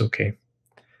the light's okay.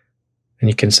 And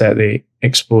you can set the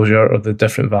exposure or the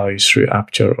different values through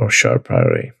aperture or shutter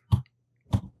priority.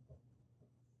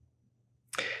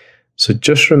 So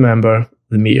just remember,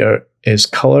 the meter is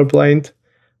colorblind.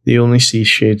 They only see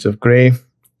shades of grey.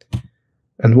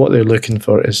 And what they're looking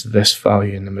for is this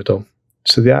value in the middle.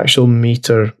 So the actual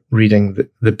meter reading,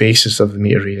 the basis of the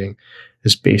meter reading,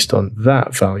 is based on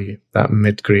that value, that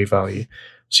mid-grey value.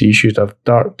 So you should have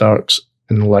dark darks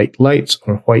and light lights,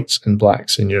 or whites and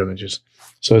blacks in your images.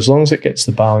 So as long as it gets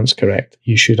the balance correct,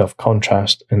 you should have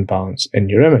contrast and balance in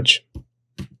your image.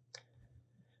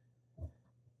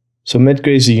 So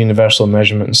mid-grey is a universal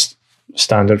measurement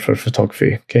standard for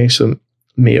photography. Okay, so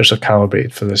meters are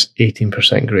calibrated for this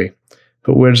 18% grey.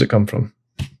 But where does it come from?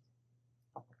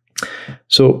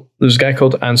 So there's a guy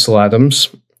called Ansel Adams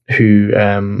who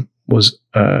was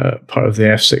part of the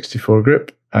F64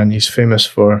 group, and he's famous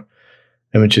for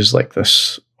images like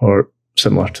this or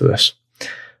similar to this.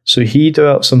 So he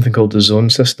developed something called the zone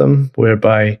system,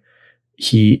 whereby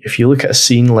if you look at a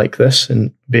scene like this,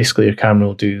 and basically your camera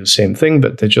will do the same thing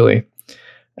but digitally,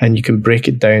 and you can break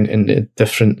it down into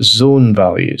different zone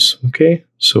values. Okay,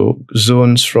 so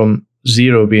zones from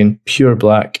 0 being pure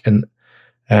black and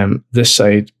this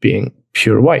side being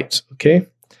pure white. Okay,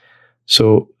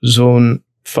 so zone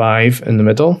 5 in the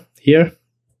middle here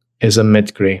is a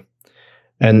mid-grey,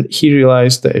 and he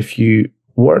realized that if you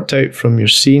worked out from your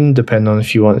scene, depending on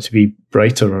if you want it to be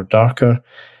brighter or darker,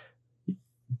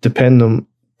 depending on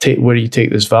where you take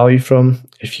this value from,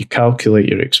 if you calculate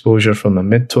your exposure from a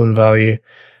mid-tone value,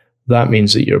 that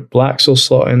means that your blacks will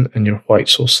slot in and your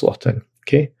whites will slot in.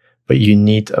 Okay, but you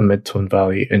need a mid-tone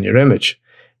value in your image.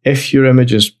 If your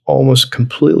image is almost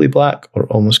completely black or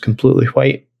almost completely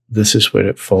white, this is where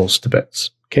it falls to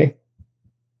bits. Okay,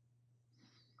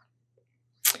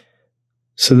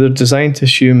 so they're designed to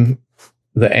assume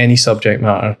that any subject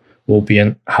matter will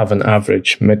have an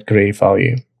average mid-grey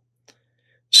value.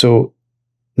 So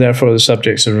therefore the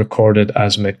subjects are recorded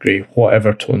as mid-grey,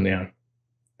 whatever tone they are.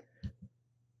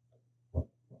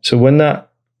 So when that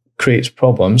creates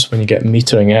problems, when you get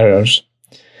metering errors,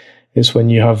 is when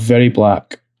you have very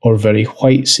black or very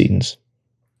white scenes.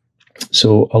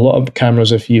 So a lot of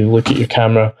cameras, if you look at your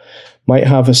camera, might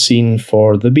have a scene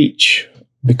for the beach,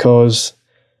 because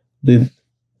the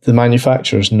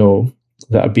manufacturers know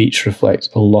that a beach reflects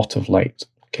a lot of light.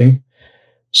 Okay,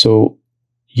 so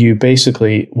you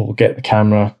basically will get the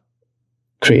camera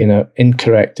creating an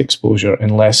incorrect exposure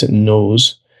unless it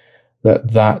knows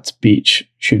that that beach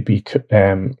should be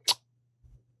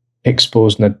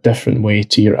exposed in a different way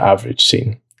to your average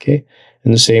scene. Okay,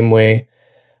 in the same way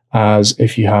as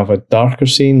if you have a darker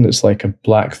scene that's like a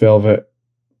black velvet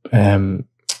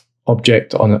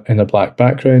object in a black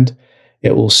background,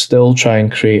 it will still try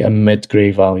and create a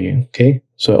mid-grey value. Okay,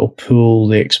 so it'll pull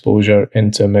the exposure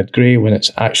into mid-grey when it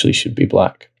actually should be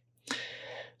black.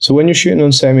 So when you're shooting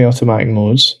on semi-automatic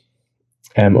modes,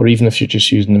 or even if you're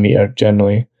just using the meter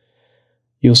generally,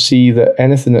 you'll see that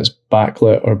anything that's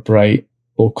backlit or bright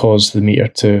will cause the meter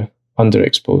to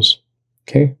underexpose.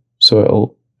 Okay, so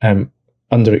it'll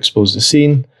underexpose the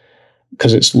scene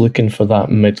because it's looking for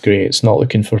that mid-grey. It's not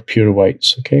looking for pure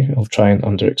whites. Okay, it'll try and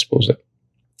underexpose it.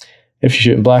 If you're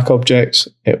shooting black objects,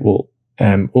 it will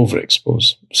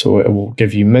overexpose. So it will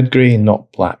give you mid-grey,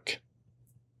 not black.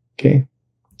 Okay,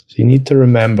 so you need to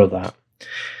remember that.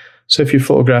 So if you're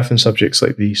photographing subjects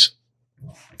like these,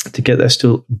 to get this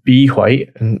to be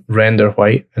white and render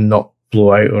white and not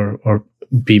blow out or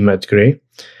be mid-grey,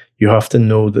 you have to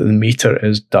know that the meter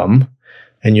is dumb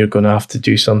and you're going to have to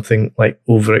do something like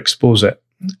overexpose it.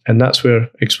 And that's where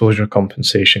exposure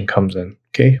compensation comes in,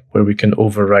 okay? Where we can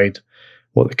override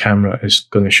what the camera is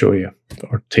going to show you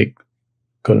or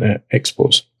going to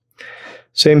expose.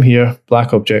 Same here,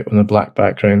 black object on a black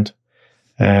background.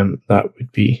 That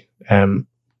would be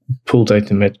pulled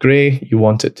out in mid-gray. You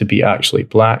want it to be actually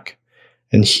black.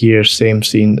 And here, same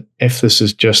scene. If this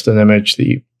is just an image that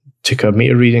you took a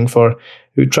meter reading for, it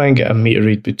would try and get a meter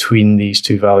read between these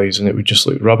two values and it would just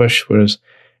look rubbish. Whereas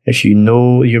if you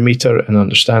know your meter and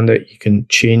understand it, you can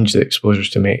change the exposures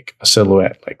to make a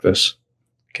silhouette like this.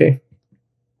 Okay.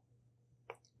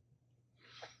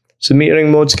 So metering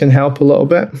modes can help a little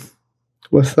bit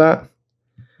with that.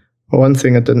 One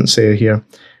thing I didn't say here,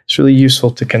 it's really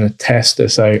useful to kind of test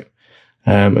this out.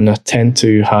 And I tend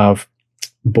to have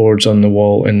boards on the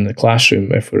wall in the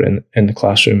classroom. If we're in the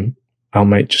classroom, I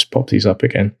might just pop these up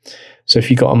again. So if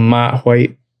you got a matte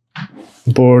white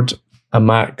board, a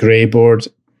matte grey board,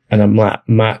 and a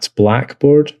matte black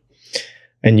board,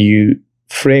 and you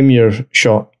frame your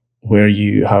shot where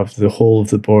you have the whole of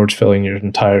the board filling your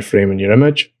entire frame in your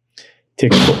image,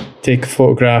 take a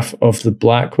photograph of the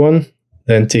black one,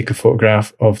 then take a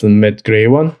photograph of the mid-grey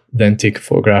one, then take a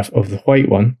photograph of the white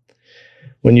one.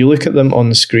 When you look at them on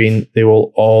the screen, they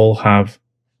will all have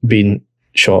been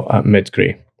shot at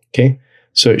mid-grey, okay?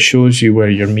 So it shows you where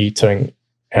your metering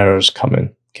errors come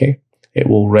in, okay? It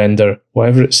will render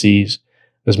whatever it sees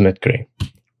as mid-grey.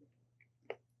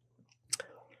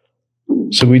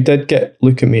 So we did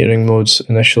look at metering modes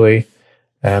initially.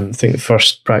 I think the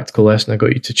first practical lesson I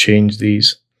got you to change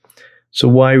these. So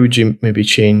why would you maybe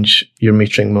change your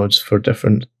metering modes for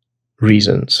different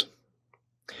reasons?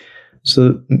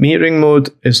 So metering mode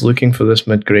is looking for this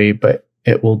mid-grey, but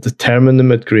it will determine the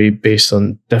mid-grey based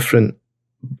on different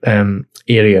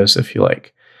areas, if you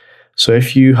like. So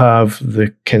if you have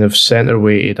the kind of center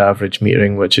weighted average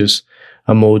metering, which is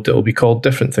a mode that will be called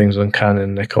different things on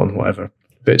Canon, Nikon, whatever,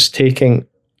 but it's taking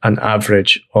an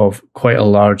average of quite a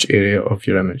large area of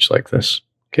your image like this,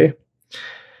 okay?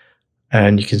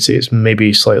 And you can see it's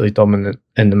maybe slightly dominant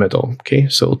in the middle, okay?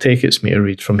 So it'll take its meter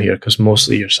read from here because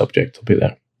mostly your subject will be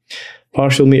there.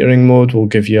 Partial metering mode will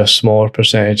give you a smaller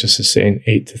percentage, this is saying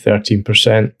 8 to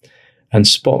 13%, and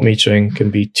spot metering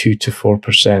can be 2 to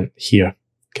 4% here,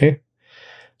 okay?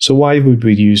 So why would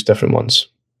we use different ones?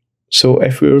 So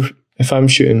if I'm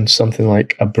shooting something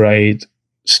like a bride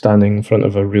standing in front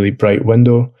of a really bright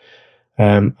window,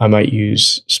 I might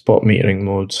use spot metering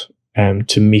mode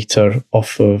to meter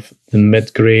off of the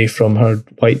mid-grey from her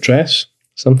white dress,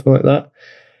 something like that.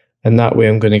 And that way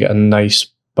I'm going to get a nice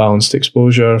balanced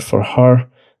exposure for her.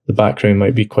 The background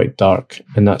might be quite dark,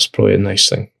 and that's probably a nice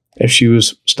thing. If she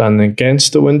was standing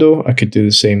against the window, I could do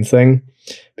the same thing,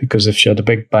 because if she had a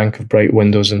big bank of bright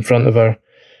windows in front of her,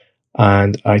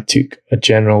 and I took a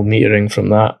general metering from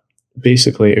that,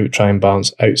 basically it would try and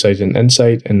balance outside and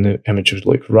inside, and the image would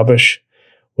look rubbish.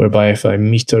 Whereby if I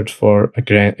metered for,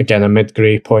 again, a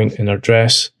mid-grey point in her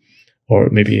dress, or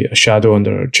maybe a shadow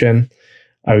under her chin,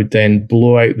 I would then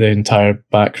blow out the entire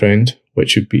background,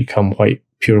 which would become white,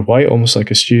 pure white, almost like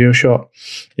a studio shot,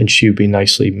 and she would be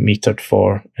nicely metered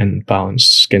for and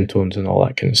balanced skin tones and all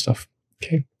that kind of stuff.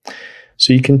 Okay,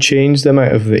 so you can change the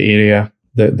amount of the area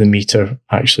that the meter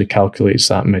actually calculates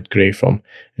that mid-grey from,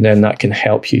 and then that can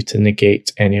help you to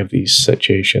negate any of these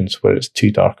situations where it's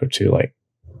too dark or too light.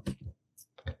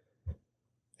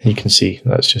 And you can see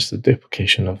that's just a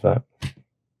duplication of that.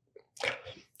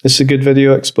 This is a good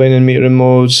video explaining metering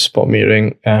modes, spot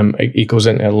metering. It goes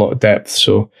into a lot of depth,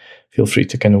 so feel free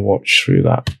to kind of watch through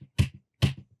that.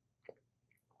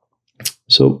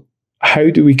 So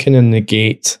how do we kind of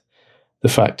negate the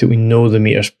fact that we know the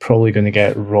meter's probably going to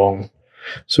get it wrong?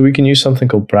 So we can use something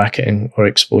called bracketing or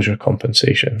exposure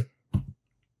compensation.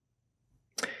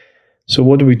 So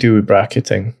what do we do with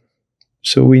bracketing?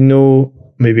 So we know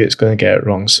maybe it's going to get it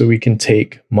wrong, so we can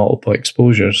take multiple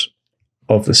exposures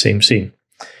of the same scene.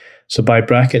 So by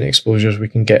bracketing exposures, we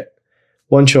can get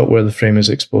one shot where the frame is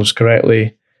exposed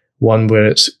correctly, one where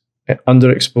it's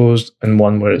underexposed, and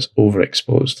one where it's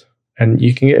overexposed. And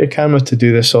you can get your camera to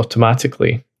do this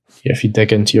automatically if you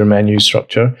dig into your menu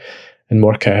structure and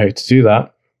work out how to do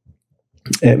that.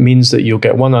 It means that you'll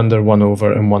get one under, one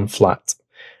over, and one flat.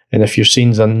 And if your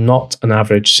scenes are not an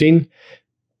average scene,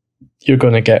 you're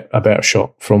going to get a better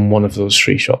shot from one of those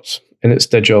three shots. And it's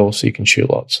digital, so you can shoot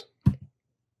lots.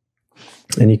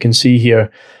 And you can see here,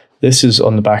 this is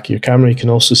on the back of your camera. You can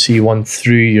also see one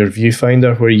through your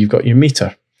viewfinder where you've got your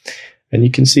meter. And you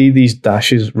can see these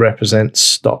dashes represent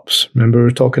stops. Remember we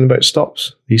were talking about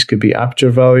stops? These could be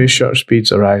aperture values, shutter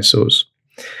speeds, or ISOs.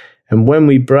 And when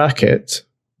we bracket,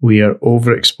 we are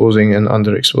overexposing and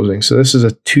underexposing. So this is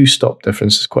a 2-stop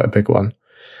difference. It's quite a big one.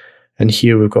 And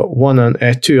here we've got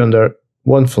 2 under,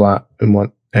 1 flat,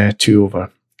 and 2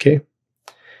 over. Okay.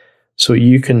 So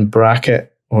you can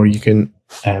bracket or you can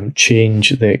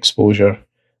change the exposure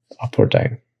up or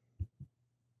down.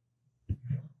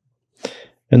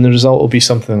 And the result will be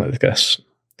something like this.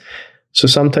 So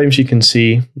sometimes you can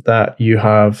see that you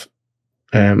have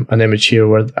an image here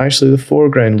where actually the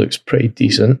foreground looks pretty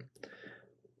decent,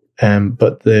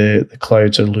 but the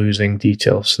clouds are losing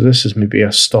detail. So this is maybe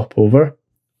a stop over,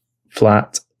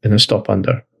 flat, and a stop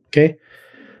under. Okay.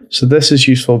 So this is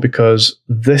useful because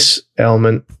this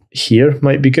element here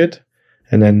might be good,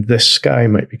 and then this sky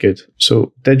might be good.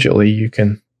 So digitally, you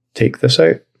can take this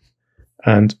out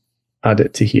and add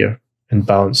it to here and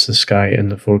balance the sky in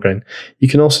the foreground. You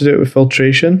can also do it with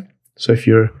filtration. So if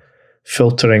you're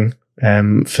filtering,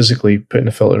 physically putting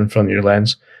a filter in front of your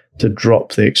lens to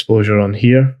drop the exposure on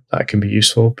here, that can be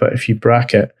useful. But if you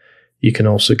bracket, you can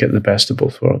also get the best of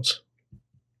both worlds.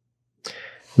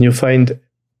 And you'll find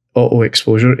auto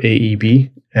exposure,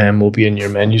 AEB, will be in your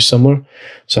menu somewhere.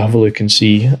 So have a look and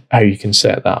see how you can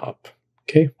set that up.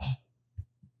 Okay.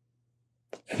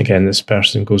 And again, this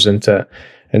person goes into it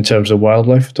in terms of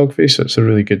wildlife photography, so it's a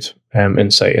really good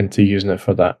insight into using it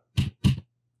for that.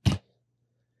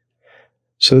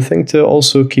 So the thing to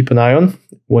also keep an eye on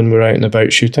when we're out and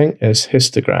about shooting is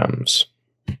histograms.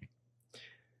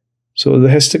 So the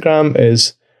histogram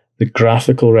is the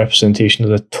graphical representation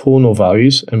of the tonal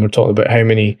values, and we're talking about how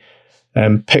many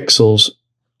pixels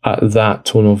at that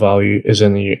tonal value is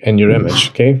in your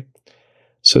image, okay?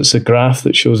 So it's a graph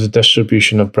that shows the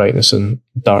distribution of brightness and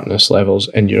darkness levels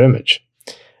in your image.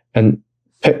 And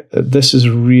this is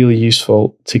really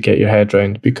useful to get your head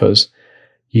around, because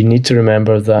you need to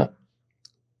remember that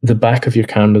the back of your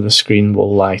camera, the screen,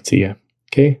 will lie to you,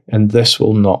 okay? And this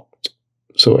will not.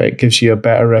 So it gives you a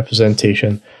better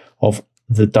representation of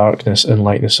the darkness and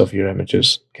lightness of your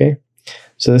images, okay?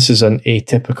 So this is an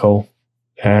atypical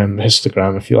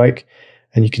histogram, if you like.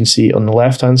 And you can see on the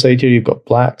left-hand side here, you've got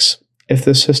blacks. If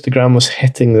this histogram was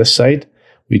hitting this side,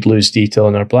 we'd lose detail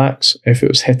in our blacks. If it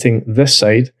was hitting this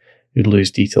side, we'd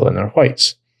lose detail in our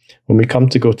whites. When we come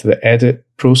to go to the edit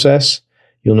process,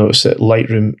 you'll notice that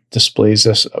Lightroom displays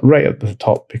this right at the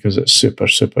top because it's super,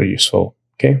 super useful,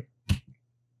 okay?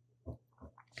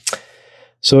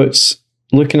 So it's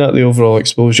looking at the overall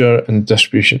exposure and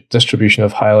distribution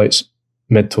of highlights,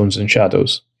 midtones, and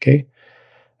shadows, okay?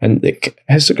 And the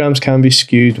histograms can be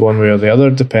skewed one way or the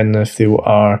other, depending if they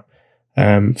are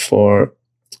for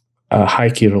a high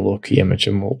key or low key image,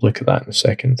 and we'll look at that in a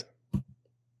second.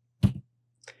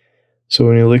 So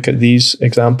when you look at these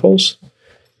examples,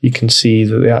 you can see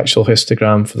that the actual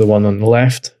histogram for the one on the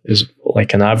left is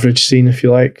like an average scene, if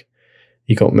you like.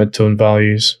 You've got midtone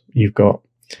values, you've got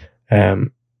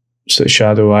sort of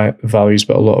shadow values,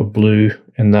 but a lot of blue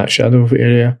in that shadow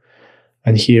area.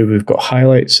 And here we've got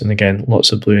highlights, and again,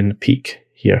 lots of blue in the peak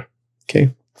here,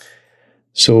 okay?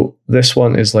 So this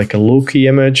one is like a low-key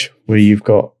image where you've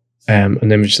got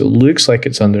an image that looks like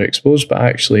it's underexposed, but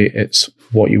actually it's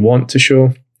what you want to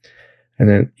show. And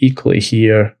then equally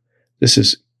here, this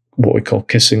is what we call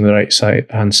kissing the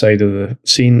right-hand side of the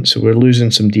scene. So we're losing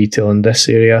some detail in this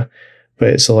area, but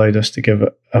it's allowed us to give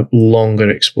it a longer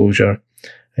exposure,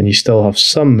 and you still have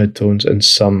some midtones and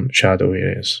some shadow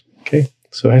areas, okay?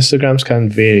 So histograms can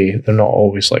vary. They're not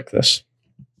always like this.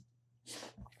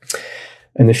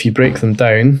 And if you break them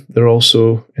down, they're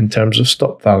also in terms of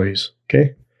stop values,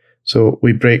 okay? So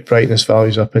we break brightness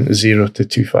values up into 0 to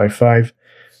 255,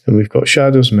 and we've got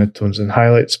shadows, midtones, and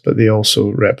highlights, but they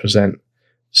also represent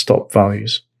stop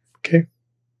values, okay?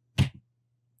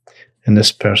 And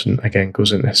this person, again,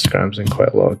 goes into histograms in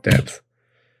quite a lot of depth.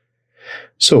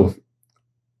 So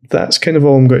that's kind of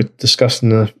all I'm going to discuss in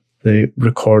the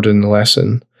recording the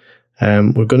lesson.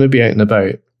 We're going to be out and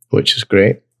about, which is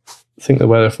great. I think the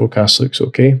weather forecast looks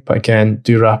okay, but again,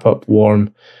 do wrap up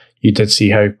warm. You did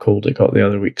see how cold it got the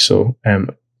other week, so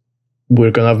we're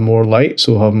going to have more light,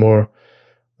 so we'll have more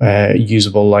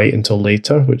usable light until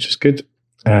later, which is good,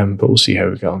 but we'll see how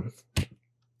we go on.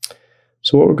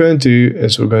 So what we're going to do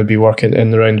is we're going to be working in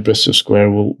and around Bristol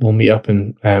Square. We'll meet up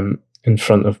in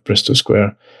front of Bristol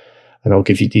Square, and I'll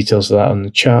give you details of that on the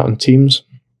chat on Teams.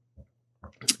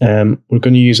 We're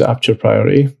going to use aperture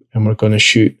priority, and we're going to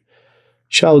shoot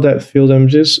shallow depth field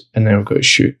images, and then we're going to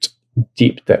shoot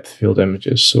deep depth field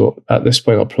images. So at this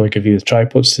point, I'll probably give you the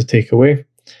tripods to take away,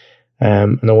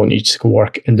 and I want you to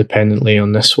work independently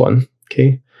on this one,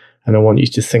 okay? And I want you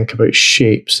to think about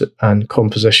shapes and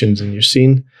compositions in your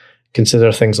scene.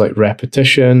 Consider things like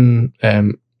repetition,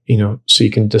 so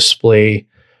you can display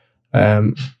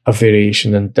a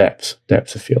variation in depth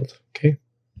of field. Okay.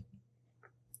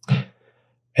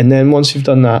 And then once you've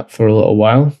done that for a little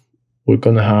while,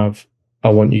 I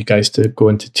want you guys to go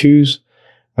into twos.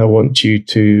 I want you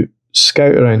to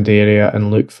scout around the area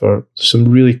and look for some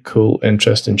really cool,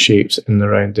 interesting shapes in and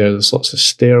around there. There's lots of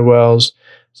stairwells,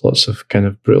 there's lots of kind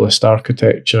of brutalist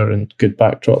architecture and good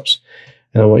backdrops.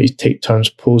 And I want you to take turns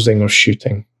posing or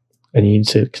shooting. And you need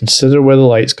to consider where the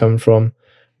light's come from,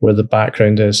 where the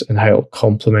background is, and how it'll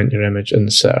complement your image in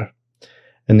the sitter.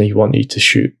 And then you want you to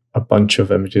shoot a bunch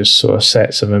of images, so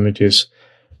sets of images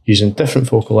using different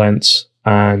focal lengths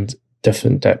and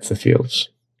different depth of fields.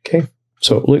 Okay,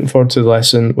 so looking forward to the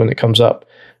lesson when it comes up.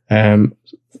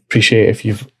 Appreciate if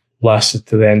you've lasted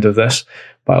to the end of this,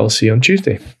 but I'll see you on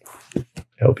Tuesday.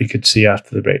 It'll be good to see you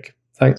after the break.